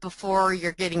full before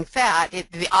you're getting fat,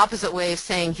 the opposite way of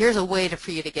saying, here's a way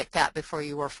for you to get fat before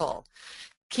you are full.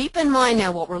 keep in mind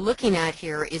now what we're looking at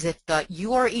here is if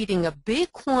you are eating a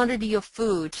big quantity of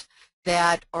foods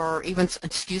that are even,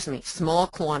 excuse me, small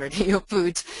quantity of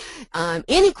foods,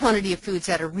 any quantity of foods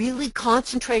that are really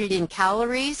concentrated in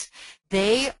calories,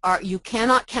 you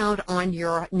cannot count on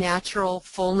your natural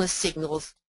fullness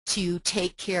signals to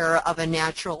take care of a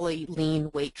naturally lean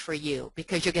weight for you,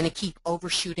 because you're going to keep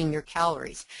overshooting your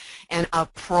calories. And a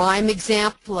prime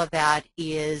example of that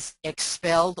is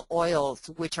expelled oils,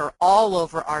 which are all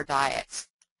over our diets.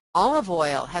 Olive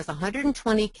oil has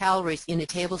 120 calories in a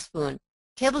tablespoon.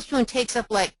 Tablespoon takes up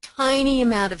like tiny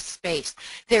amount of space.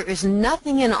 There is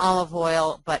nothing in olive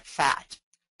oil but fat.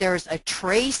 There's a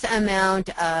trace amount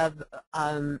of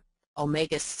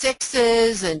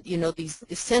omega-6s and, you know, these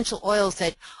essential oils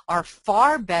that are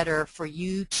far better for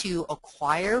you to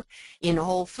acquire in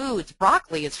whole foods.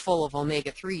 Broccoli is full of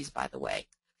omega-3s, by the way.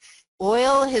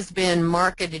 Oil has been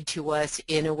marketed to us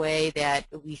in a way that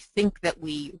we think that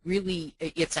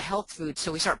it's a health food,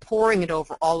 so we start pouring it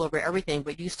all over everything.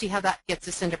 But you see how that gets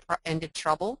us into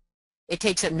trouble? It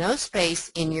takes up no space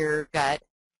in your gut.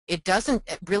 It doesn't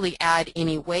really add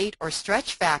any weight or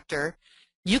stretch factor.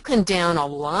 You can down a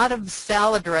lot of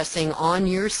salad dressing on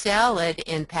your salad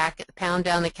and pound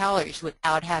down the calories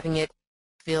without having it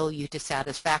fill you to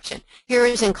satisfaction. Here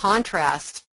is in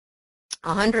contrast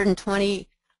 120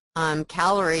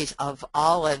 calories of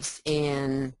olives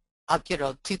in, you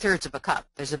know, 2/3 of a cup.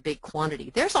 There's a big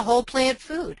quantity. There's a whole plant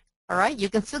food. All right, you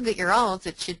can still get your olives.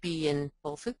 It should be in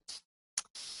Whole Foods.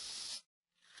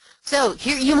 So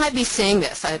here you might be saying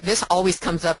this. This always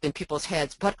comes up in people's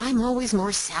heads, but I'm always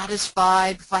more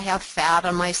satisfied if I have fat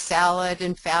on my salad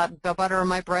and butter on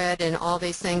my bread and all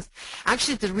these things.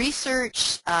 Actually, the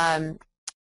research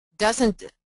doesn't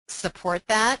support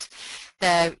that.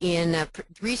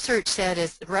 Research said,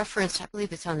 as referenced, I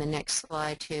believe it's on the next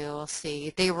slide too, we'll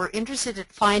see, they were interested in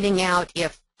finding out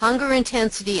if hunger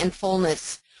intensity and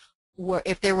fullness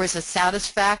if there was a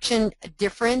satisfaction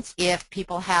difference if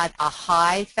people had a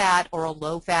high-fat or a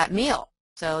low-fat meal.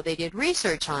 So they did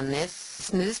research on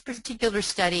this. In this particular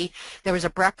study, there was a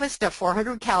breakfast of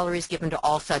 400 calories given to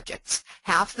all subjects.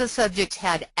 Half the subjects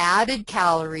had added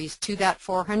calories to that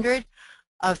 400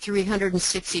 of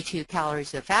 362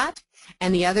 calories of fat,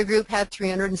 and the other group had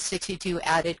 362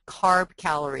 added carb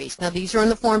calories. Now these are in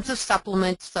the forms of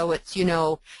supplements, so it's, you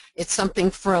know, it's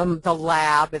something from the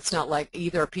lab. It's not like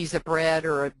either a piece of bread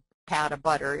or a pat of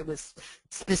butter. It was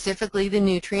specifically the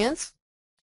nutrients,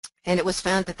 and it was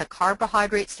found that the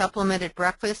carbohydrate supplemented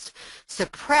breakfast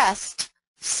suppressed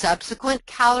subsequent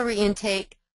calorie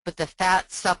intake, but the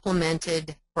fat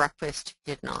supplemented breakfast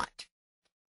did not.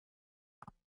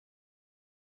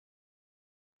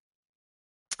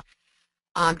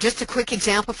 Just a quick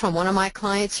example from one of my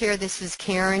clients here. This is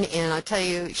Karen, and I'll tell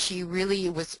you,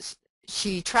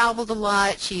 she traveled a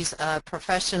lot. She's a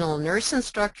professional nurse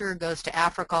instructor, goes to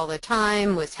Africa all the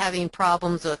time, was having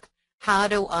problems with how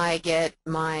do I get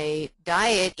my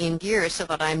diet in gear so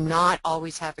that I'm not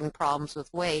always having problems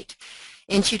with weight.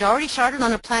 And she'd already started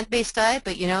on a plant-based diet,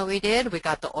 but you know what we did? We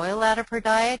got the oil out of her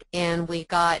diet, and we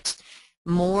got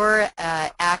more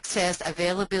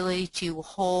availability to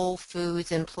whole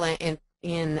foods and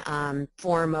in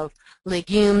form of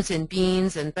legumes and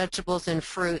beans and vegetables and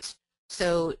fruits.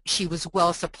 So she was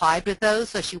well supplied with those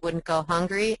so she wouldn't go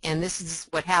hungry, and this is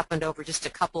what happened over just a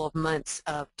couple of months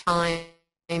of time.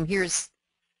 And here's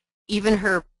even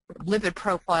her lipid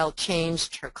profile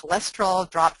changed. Her cholesterol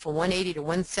dropped from 180 to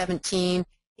 117,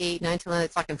 8, 9, 10,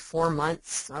 it's like in 4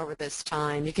 months over this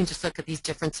time. You can just look at these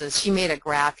differences. She made a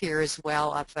graph here as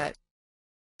well of it.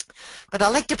 But I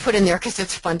like to put in there because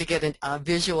it's fun to get a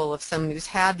visual of someone who's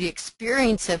had the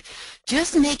experience of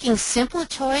just making simple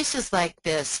choices like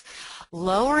this,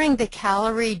 lowering the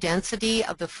calorie density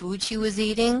of the food she was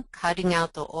eating, cutting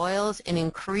out the oils, and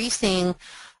increasing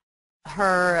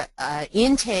her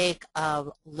intake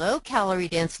of low-calorie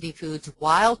density foods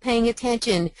while paying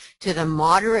attention to the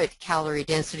moderate calorie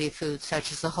density foods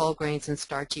such as the whole grains and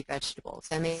starchy vegetables.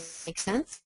 Does that make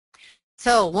sense?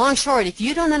 So, long short, if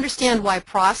you don't understand why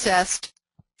processed,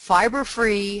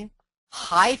 fiber-free,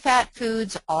 high-fat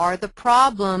foods are the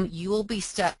problem, you will be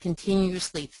stuck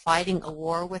continuously fighting a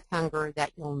war with hunger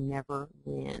that you'll never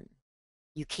win.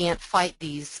 You can't fight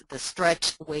the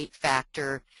stretch weight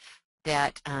factor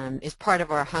that is part of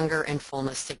our hunger and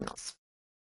fullness signals.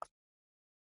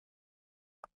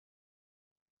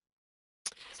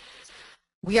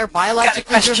 We are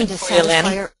biologically driven to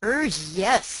satisfy our urge.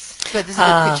 Yes. But this is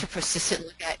a picture for us to sit and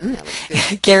look at. That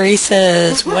looks good. Gary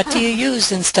says, what do you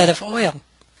use instead of oil?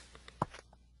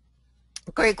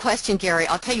 Great question, Gary.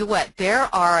 I'll tell you what,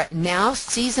 there are now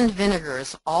seasoned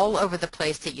vinegars all over the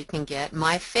place that you can get.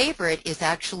 My favorite is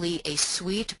actually a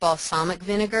sweet balsamic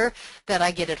vinegar that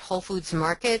I get at Whole Foods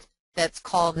Market that's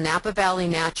called Napa Valley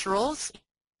Naturals.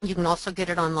 You can also get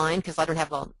it online because I don't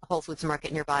have a Whole Foods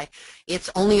Market nearby. It's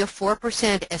only a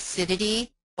 4%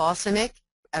 acidity balsamic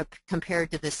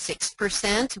compared to the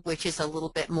 6%, which is a little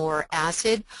bit more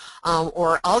acid.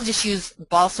 Or I'll just use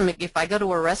balsamic if I go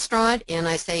to a restaurant and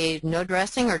I say no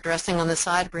dressing or dressing on the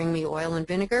side, bring me oil and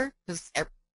vinegar, because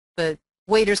the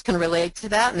waiters can relate to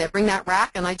that, and they bring that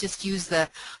rack, and I just use the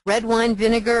red wine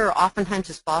vinegar or oftentimes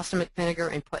just balsamic vinegar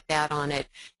and put that on it.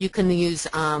 You can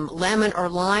use lemon or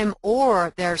lime,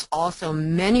 or there's also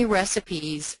many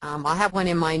recipes. I'll have one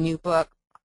in my new book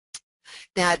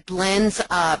that blends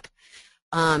up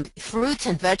fruits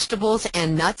and vegetables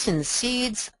and nuts and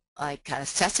seeds, like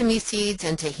sesame seeds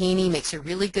and tahini, makes a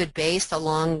really good base,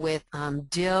 along with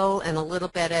dill and a little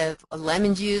bit of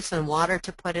lemon juice and water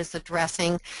to put as a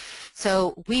dressing.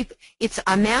 So it's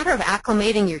a matter of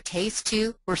acclimating your taste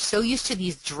to. We're so used to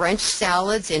these drenched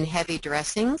salads and heavy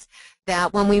dressings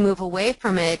that when we move away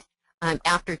from it,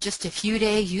 after just a few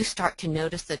days, you start to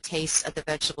notice the taste of the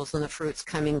vegetables and the fruits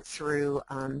coming through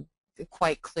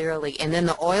quite clearly, and then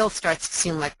the oil starts to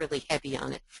seem like really heavy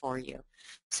on it for you.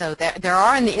 So there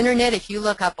are on the internet, if you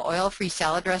look up oil-free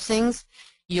salad dressings,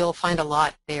 you'll find a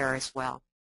lot there as well.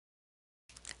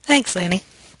 Thanks, Lani.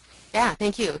 Yeah,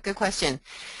 thank you. Good question.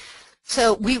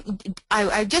 So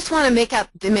I just want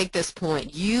to make this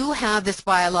point. You have this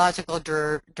biological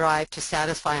drive to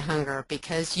satisfy hunger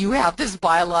because you have this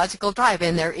biological drive,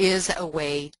 and there is a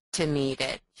way to meet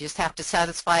it. You just have to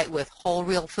satisfy it with whole,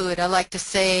 real food. I like to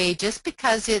say, just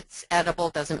because it's edible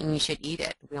doesn't mean you should eat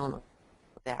it. We all know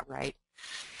that, right?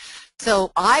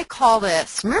 So I call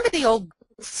this, remember the old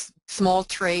small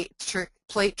plate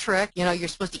trick? You know, you're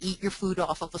supposed to eat your food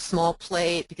off of a small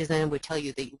plate because then it would tell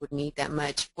you that you wouldn't eat that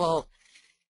much. Well,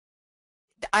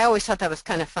 I always thought that was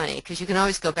kind of funny because you can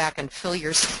always go back and fill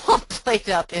your small plate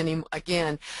up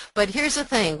again. But here's the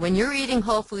thing. When you're eating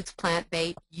whole foods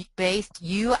plant-based,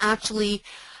 you actually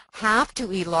have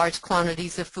to eat large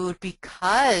quantities of food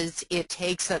because it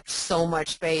takes up so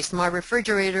much space. My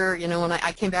refrigerator, you know, when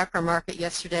I came back from market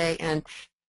yesterday, and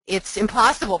it's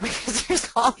impossible because there's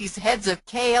all these heads of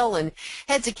kale and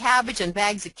heads of cabbage and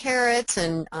bags of carrots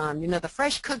and, you know, the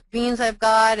fresh cooked beans I've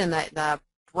got and the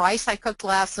rice I cooked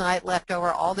last night left over,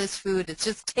 all this food. It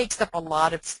just takes up a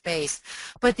lot of space.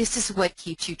 But this is what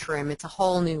keeps you trim. It's a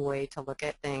whole new way to look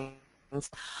at things.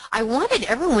 I wanted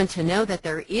everyone to know that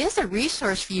there is a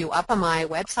resource for you up on my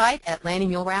website at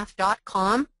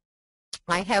lanimuelrath.com.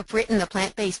 I have written the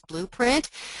plant-based blueprint,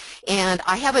 and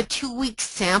I have a 2-week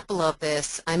sample of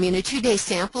this. I mean, a 2-day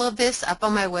sample of this up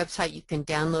on my website you can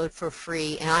download for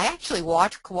free. And I actually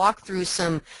walk through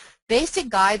some basic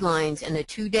guidelines and a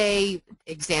 2-day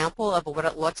example of what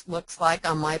it looks like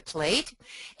on my plate.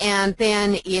 And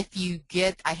then if you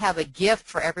get, I have a gift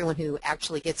for everyone who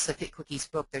actually gets the Fit Cookies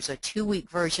book. There's a 2-week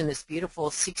version, this beautiful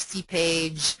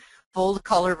 60-page full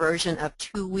color version of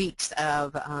 2 weeks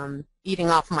of eating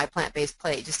off my plant-based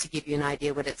plate, just to give you an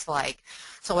idea what it's like.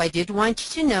 So I did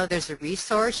want you to know there's a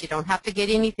resource. You don't have to get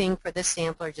anything for the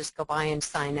sampler. Just go by and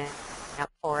sign up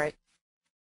for it.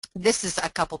 This is a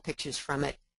couple pictures from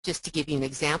it, just to give you an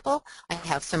example. I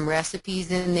have some recipes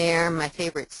in there. My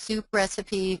favorite soup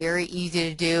recipe, very easy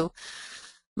to do.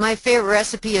 My favorite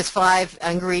recipe is 5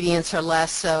 ingredients or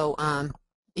less, so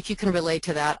if you can relate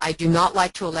to that. I do not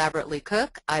like to elaborately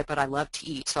cook, but I love to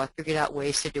eat, so I figured out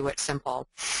ways to do it simple.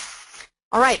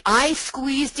 All right, I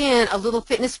squeezed in a little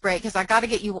fitness break because I got to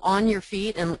get you on your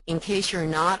feet in case you're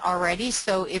not already.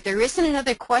 So if there isn't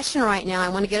another question right now, I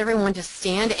want to get everyone to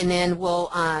stand, and then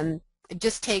we'll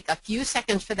just take a few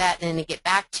seconds for that and then get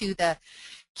back to the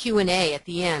Q&A at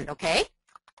the end, okay?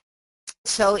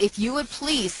 So if you would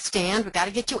please stand, we've got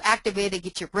to get you activated,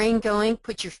 get your brain going,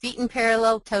 put your feet in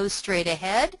parallel, toes straight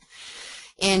ahead,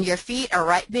 and your feet are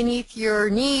right beneath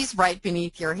your knees, right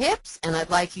beneath your hips, and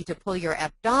I'd like you to pull your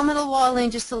abdominal wall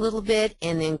in just a little bit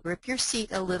and then grip your seat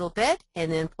a little bit,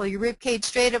 and then pull your rib cage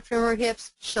straight up from your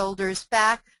hips, shoulders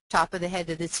back, top of the head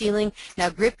to the ceiling. Now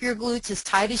grip your glutes as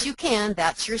tight as you can.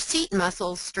 That's your seat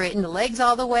muscles. Straighten the legs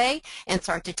all the way and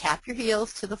start to tap your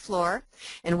heels to the floor.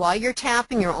 And while you're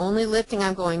tapping, you're only lifting.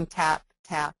 I'm going tap,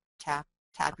 tap, tap,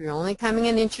 tap. You're only coming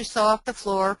an inch or so off the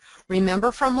floor.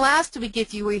 Remember from last week,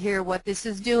 if you were here, what this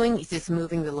is doing is it's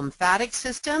moving the lymphatic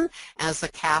system as the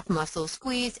calf muscles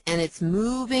squeeze, and it's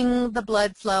moving the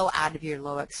blood flow out of your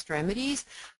lower extremities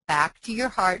back to your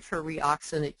heart for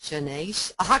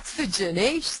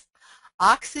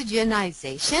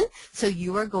oxygenation. So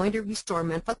you are going to restore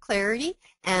mental clarity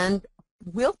and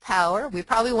willpower. We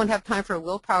probably won't have time for a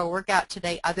willpower workout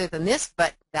today other than this,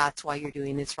 but that's why you're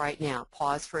doing this right now.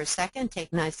 Pause for a second, take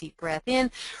a nice deep breath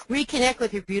in, reconnect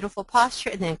with your beautiful posture,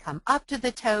 and then come up to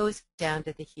the toes, down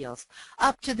to the heels.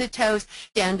 Up to the toes,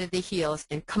 down to the heels,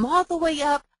 and come all the way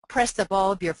up. Press the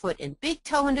ball of your foot and big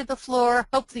toe into the floor.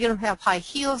 Hopefully you don't have high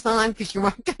heels on because you're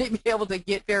not going to be able to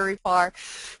get very far.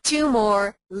 2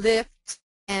 more. Lift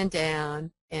and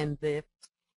down and lift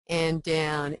and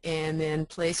down. And then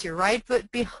place your right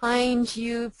foot behind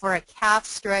you for a calf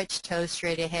stretch, toes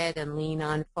straight ahead, and lean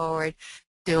on forward.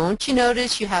 Don't you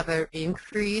notice you have an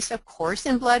increase, of course,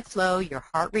 in blood flow? Your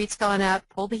heart rate's gone up.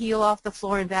 Pull the heel off the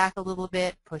floor and back a little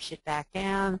bit. Push it back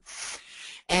down.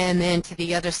 And then to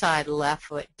the other side, left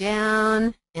foot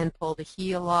down and pull the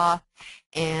heel off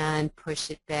and push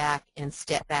it back and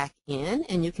step back in.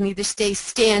 And you can either stay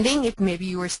standing if maybe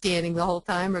you were standing the whole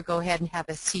time, or go ahead and have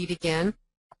a seat again.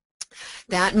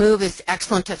 That move is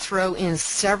excellent to throw in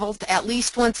at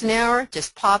least once an hour.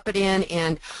 Just pop it in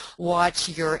and watch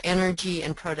your energy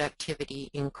and productivity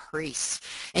increase.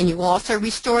 And you also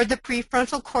restore the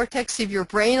prefrontal cortex of your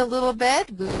brain a little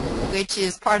bit, which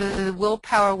is part of the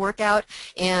willpower workout.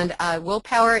 And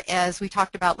willpower, as we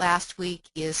talked about last week,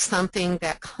 is something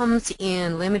that comes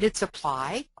in limited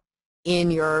supply in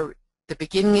the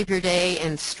beginning of your day,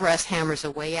 and stress hammers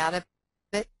away at it.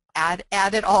 Add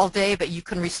it all day, but you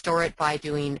can restore it by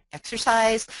doing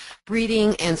exercise,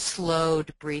 breathing, and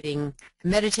slowed breathing,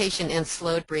 meditation and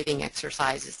slowed breathing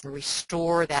exercises, and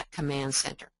restore that command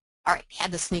center. All right,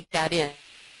 had to sneak that in.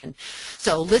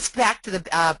 So let's back to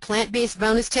the plant-based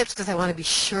bonus tips, because I want to be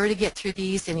sure to get through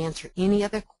these and answer any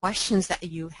other questions that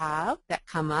you have that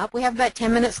come up. We have about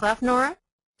 10 minutes left, Nora.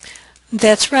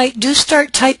 That's right. Do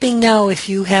start typing now if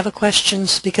you have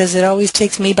questions, because it always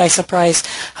takes me by surprise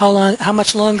how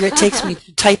much longer it takes me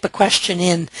to type a question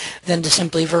in than to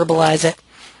simply verbalize it.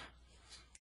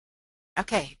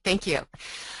 Okay, thank you.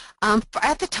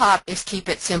 At the top is keep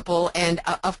it simple, and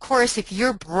of course, if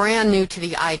you're brand new to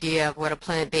the idea of what a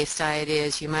plant-based diet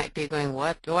is, you might be going,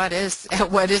 what is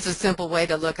a simple way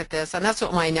to look at this? And that's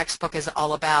what my next book is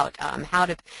all about, how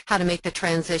to make the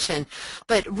transition.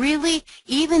 But really,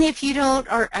 even if you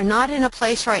are not in a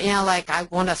place right now like I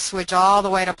want to switch all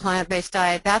the way to plant-based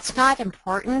diet, that's not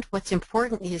important. What's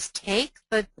important is take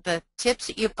the tips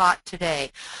that you've got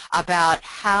today about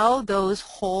how those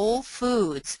whole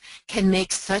foods can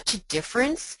make such a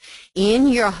difference in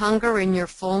your hunger and your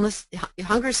fullness,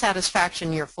 hunger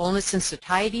satisfaction, your fullness and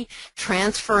satiety,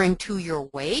 transferring to your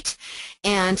weight,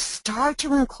 and start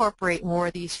to incorporate more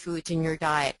of these foods in your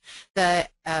diet.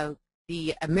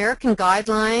 The American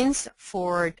guidelines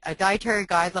for dietary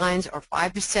guidelines are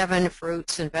 5 to 7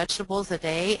 fruits and vegetables a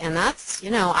day, and that's,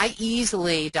 I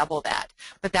easily double that,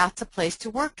 but that's a place to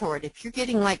work toward. If you're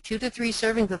getting like 2 to 3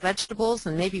 servings of vegetables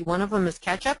and maybe one of them is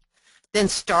ketchup, then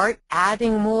start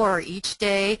adding more each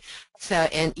day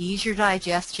and ease your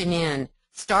digestion in.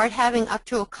 Start having up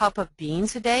to a cup of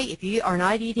beans a day. If you are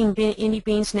not eating any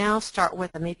beans now, start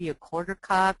with maybe a 1/4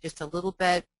 cup, just a little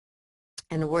bit,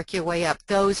 and work your way up.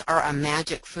 Those are a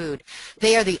magic food.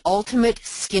 They are the ultimate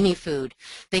skinny food.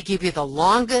 They give you the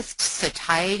longest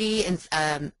satiety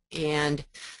and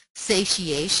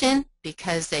satiation,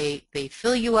 because they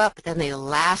fill you up, but then they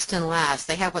last and last.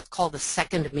 They have what's called the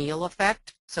second meal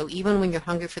effect. So even when you're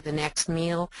hungry for the next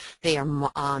meal, they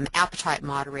are appetite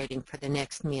moderating for the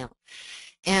next meal.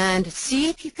 And see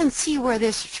if you can see where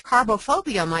this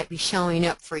carbophobia might be showing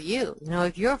up for you.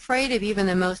 If you're afraid of even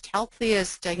the most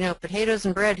healthiest, potatoes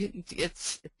and bread,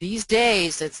 these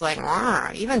days it's like,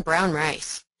 even brown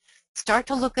rice. Start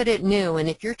to look at it new. And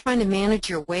if you're trying to manage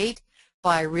your weight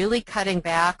by really cutting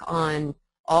back on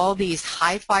all these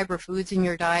high fiber foods in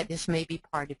your diet, this may be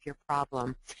part of your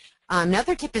problem.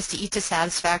 Another tip is to eat to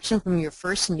satisfaction from your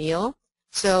first meal.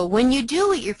 So when you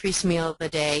do eat your first meal of the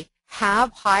day,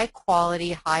 have high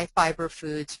quality, high fiber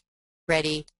foods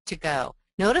ready to go.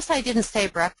 Notice I didn't say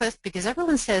breakfast, because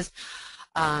everyone says,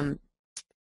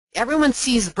 everyone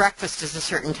sees breakfast as a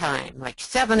certain time, like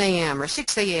 7 a.m. or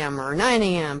 6 a.m. or 9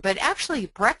 a.m., but actually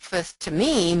breakfast to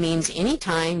me means any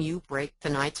time you break the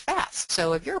night's fast.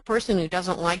 So if you're a person who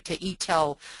doesn't like to eat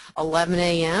till 11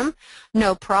 a.m.,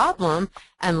 no problem,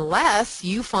 unless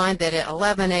you find that at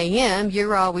 11 a.m.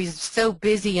 you're always so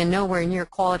busy and nowhere near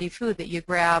quality food that you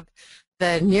grab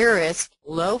the nearest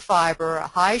low fiber,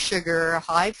 high sugar,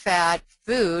 high fat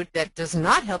food that does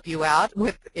not help you out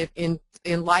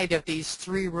in light of these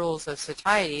 3 rules of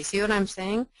satiety. See what I'm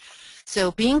saying?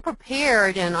 So being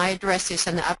prepared, and I address this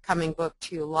in the upcoming book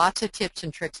too, lots of tips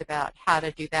and tricks about how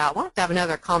to do that. We'll have to have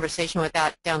another conversation with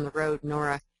that down the road,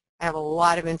 Nora. I have a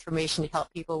lot of information to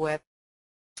help people with.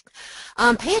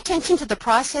 Pay attention to the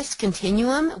process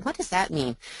continuum. What does that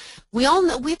mean?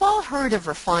 We've all heard of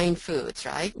refined foods,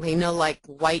 right? We know like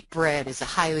white bread is a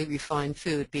highly refined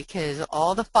food because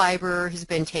all the fiber has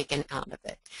been taken out of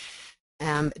it.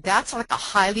 That's like a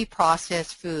highly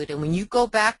processed food. And when you go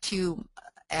back to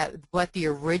what the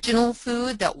original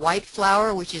food, that white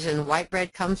flour, which is in white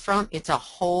bread, comes from, it's a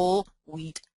whole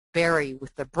wheat berry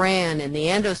with the bran and the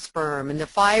endosperm and the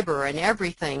fiber and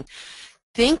everything.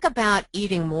 Think about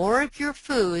eating more of your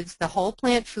foods, the whole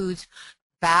plant foods,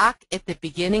 back at the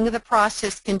beginning of the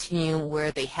process continuum where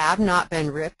they have not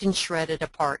been ripped and shredded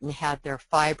apart and had their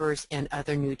fibers and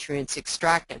other nutrients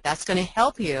extracted. That's going to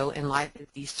help you in light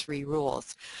of these 3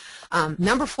 rules.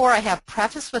 Number 4, I have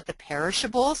preface with the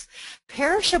perishables.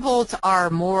 Perishables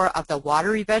are more of the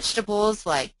watery vegetables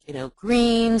like,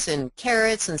 greens and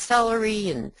carrots and celery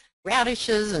and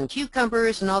radishes and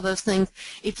cucumbers and all those things.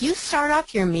 If you start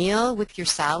off your meal with your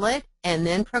salad and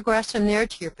then progress from there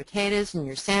to your potatoes and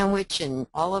your sandwich and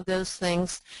all of those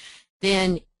things,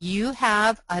 then you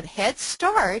have a head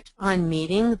start on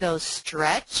meeting those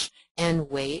stretch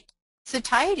and weight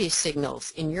satiety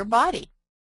signals in your body.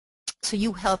 So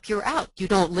you help you out. You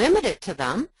don't limit it to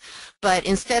them, but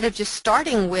instead of just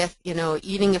starting with,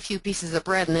 eating a few pieces of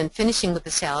bread and then finishing with the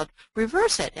salad,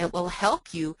 reverse it. It will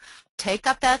help you take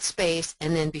up that space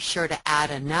and then be sure to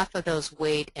add enough of those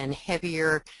weight and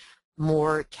heavier,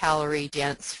 more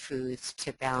calorie-dense foods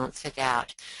to balance it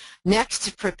out. Next,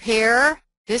 to prepare.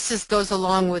 This goes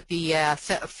along with the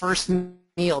first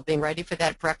meal, being ready for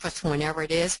that breakfast whenever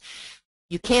it is.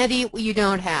 You can't eat what you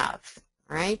don't have,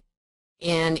 right?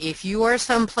 And if you are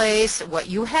someplace, what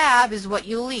you have is what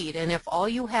you'll eat. And if all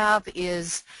you have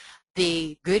is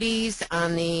the goodies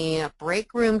on the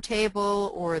break room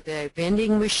table or the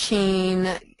vending machine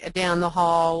down the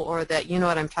hall or that, you know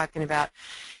what I'm talking about,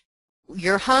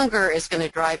 your hunger is going to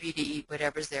drive you to eat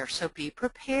whatever's there. So be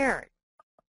prepared.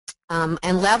 And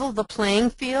level the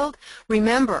playing field.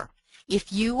 Remember,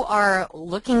 if you are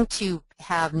looking to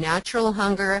have natural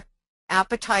hunger,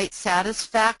 appetite,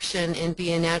 satisfaction, and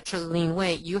be a naturally lean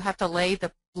weight, you have to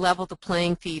level the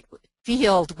playing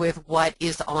field with what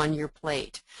is on your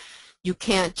plate. You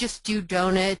can't just do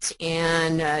donuts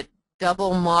and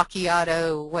double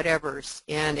macchiato whatevers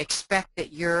and expect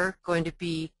that your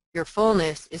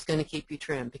fullness is going to keep you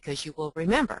trim, because you will,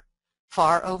 remember,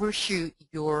 far overshoot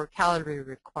your calorie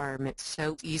requirements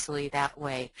so easily that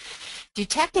way.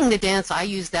 Detecting the dance, I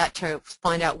use that to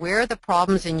find out where are the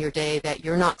problems in your day that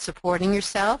you're not supporting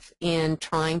yourself in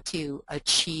trying to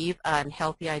achieve a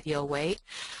healthy, ideal weight.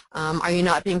 Are you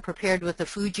not being prepared with the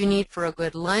food you need for a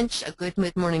good lunch, a good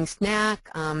mid-morning snack?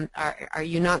 Are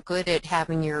you not good at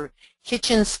having your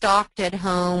kitchen stocked at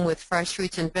home with fresh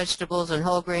fruits and vegetables and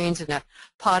whole grains and a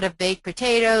pot of baked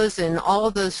potatoes and all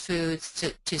of those foods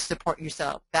to support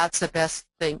yourself? That's the best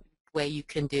way you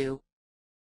can do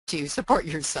to support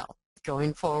yourself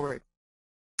going forward.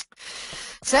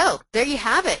 So there you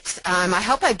have it. I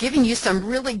hope I've given you some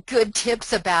really good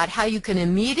tips about how you can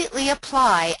immediately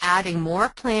apply adding more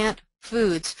plant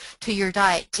foods to your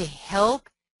diet to help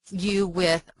you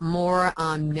with more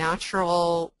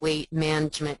natural weight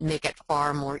management, make it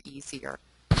far more easier.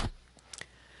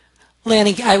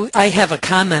 Lani, I have a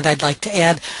comment I'd like to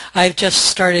add. I've just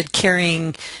started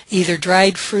carrying either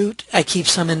dried fruit. I keep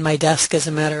some in my desk, as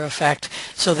a matter of fact,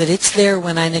 so that it's there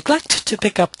when I neglect to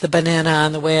pick up the banana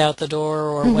on the way out the door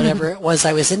or whatever it was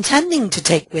I was intending to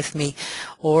take with me.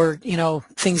 Or,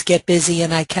 things get busy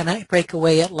and I cannot break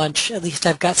away at lunch. At least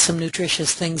I've got some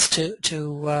nutritious things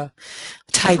to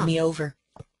tide me over.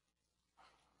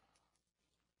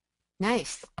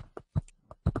 Nice.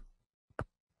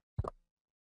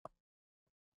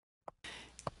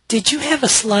 Did you have a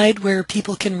slide where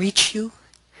people can reach you?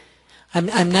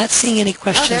 I'm not seeing any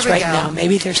questions right now.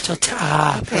 Maybe they're still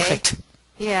okay. Perfect.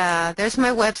 Yeah, there's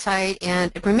my website,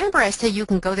 and remember I said you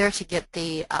can go there to get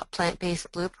the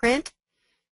plant-based blueprint,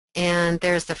 and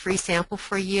there's the free sample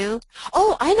for you.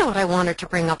 Oh, I know what I wanted to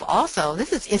bring up also.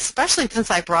 This is especially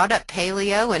since I brought up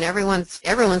paleo, and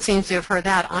everyone seems to have heard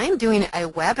that. I'm doing a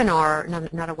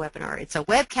webinar, not a webinar, it's a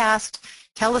webcast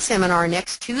teleseminar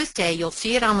next Tuesday. You'll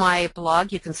see it on my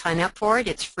blog. You can sign up for it.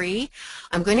 It's free.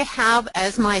 I'm going to have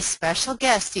as my special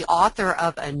guest the author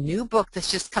of a new book that's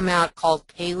just come out called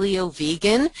Paleo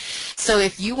Vegan. So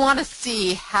if you want to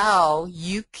see how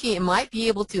you might be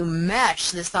able to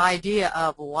mesh this idea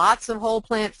of lots of whole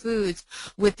plant foods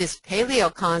with this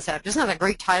paleo concept, isn't that a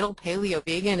great title, Paleo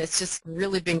Vegan? It's just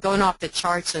really been going off the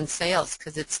charts in sales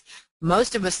because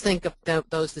most of us think of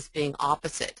those as being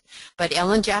opposite. But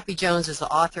Ellen Jaffe Jones is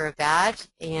the author of that,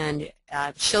 and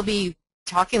she'll be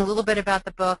talking a little bit about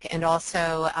the book and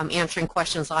also answering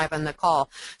questions live on the call.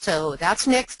 So that's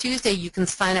next Tuesday. You can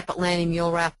sign up at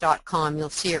LaniMuelrath.com. You'll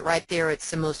see it right there.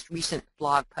 It's the most recent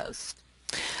blog post.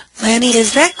 Lani,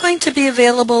 is that going to be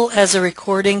available as a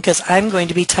recording? Because I'm going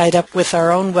to be tied up with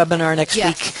our own webinar next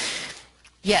week.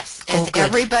 Yes, and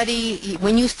everybody,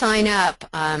 when you sign up,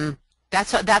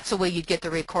 that's the way you get the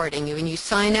recording. When you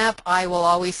sign up, I will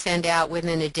always send out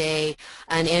within a day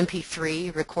an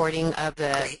MP3 recording of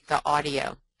the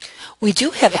audio. We do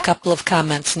have a couple of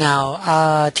comments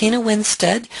now. Tina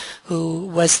Winstead, who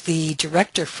was the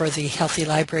director for the Healthy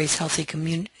Libraries, Healthy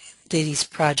Communities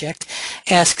Project,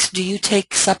 asks, do you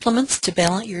take supplements to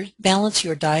balance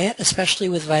your diet, especially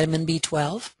with vitamin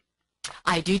B12?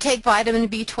 I do take vitamin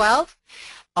B12.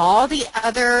 All the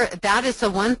other, that is the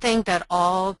one thing that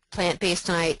all plant-based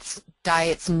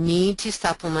diets need to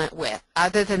supplement with.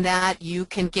 Other than that, you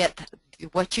can get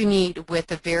what you need with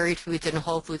the varied foods and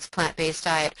whole foods plant-based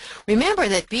diet. Remember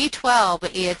that B12,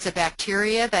 it's a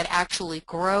bacteria that actually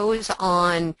grows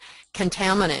on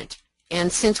contaminant. And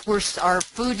since our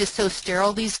food is so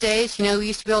sterile these days, you know, we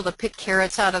used to be able to pick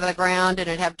carrots out of the ground and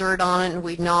it'd have dirt on it and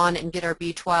we'd gnaw on it and get our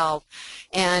B12.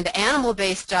 And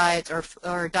animal-based diets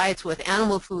or diets with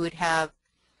animal food have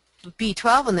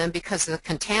B12 in them because of the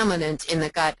contaminant in the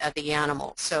gut of the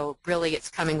animal. So really it's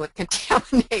coming with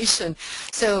contamination.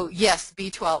 So yes,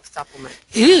 B12 supplement.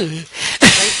 Ew.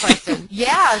 Great question.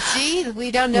 Yeah, see,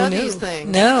 we don't know these things.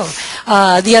 No.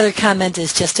 The other comment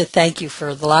is just to thank you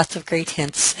for the lots of great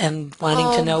hints and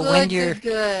wanting to know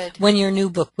when your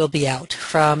new book will be out,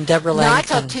 from Deborah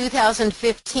Langton. Not till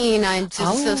 2015. I'm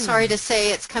just so sorry to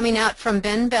say it's coming out from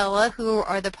Ben Bella, who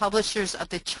are the publishers of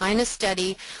the China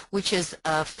Study, which is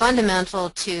fundamental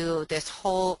to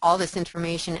all this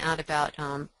information out about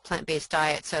plant-based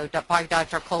diet. So by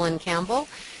Dr. Colin Campbell.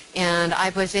 And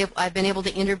I've been able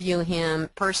to interview him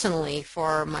personally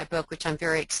for my book, which I'm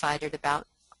very excited about.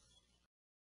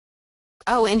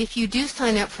 Oh, and if you do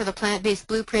sign up for the Plant-Based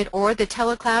Blueprint or the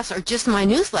teleclass or just my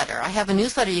newsletter, I have a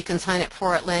newsletter you can sign up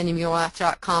for at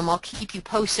LaniMuelrath.com. I'll keep you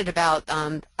posted about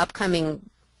upcoming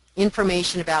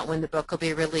information about when the book will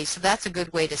be released. So that's a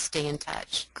good way to stay in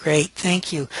touch. Great,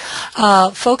 thank you.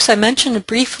 Folks, I mentioned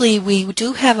briefly we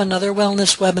do have another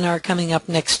wellness webinar coming up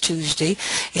next Tuesday.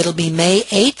 It'll be May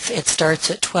 8th. It starts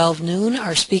at 12 noon.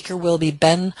 Our speaker will be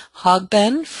Ben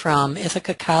Hogben from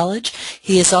Ithaca College.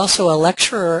 He is also a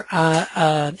lecturer,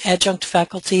 adjunct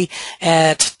faculty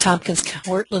at Tompkins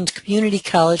Cortland Community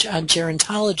College on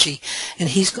gerontology. And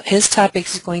his topic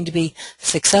is going to be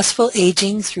successful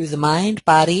aging through the mind,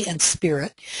 body, and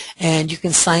spirit, and you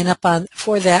can sign up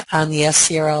for that on the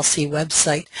SCRLC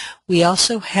website. We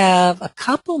also have a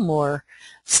couple more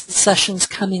sessions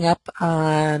coming up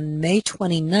on May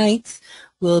 29th.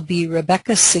 Will be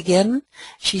Rebecca Sigin.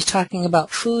 She's talking about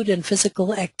food and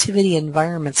physical activity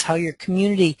environments, how your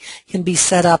community can be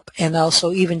set up, and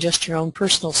also even just your own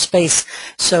personal space,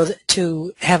 so that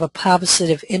to have a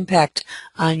positive impact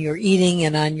on your eating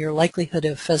and on your likelihood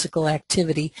of physical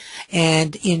activity.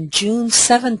 And in June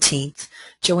 17th,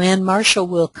 Joanne Marshall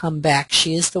will come back.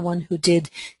 She is the one who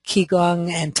did Qigong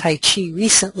and Tai Chi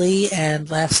recently, and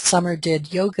last summer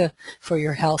did yoga for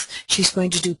your health. She's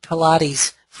going to do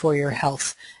Pilates for your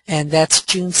health, and that's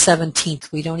June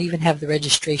 17th. We don't even have the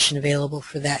registration available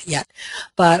for that yet,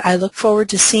 but I look forward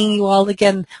to seeing you all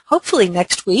again hopefully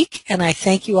next week, and I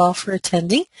thank you all for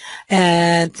attending,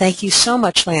 and thank you so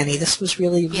much, Lani. This was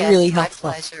really helpful.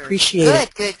 My pleasure. Appreciate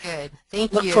it. Good.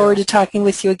 Thank you. Look forward to talking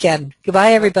with you again.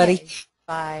 Goodbye, everybody. Okay.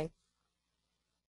 Bye.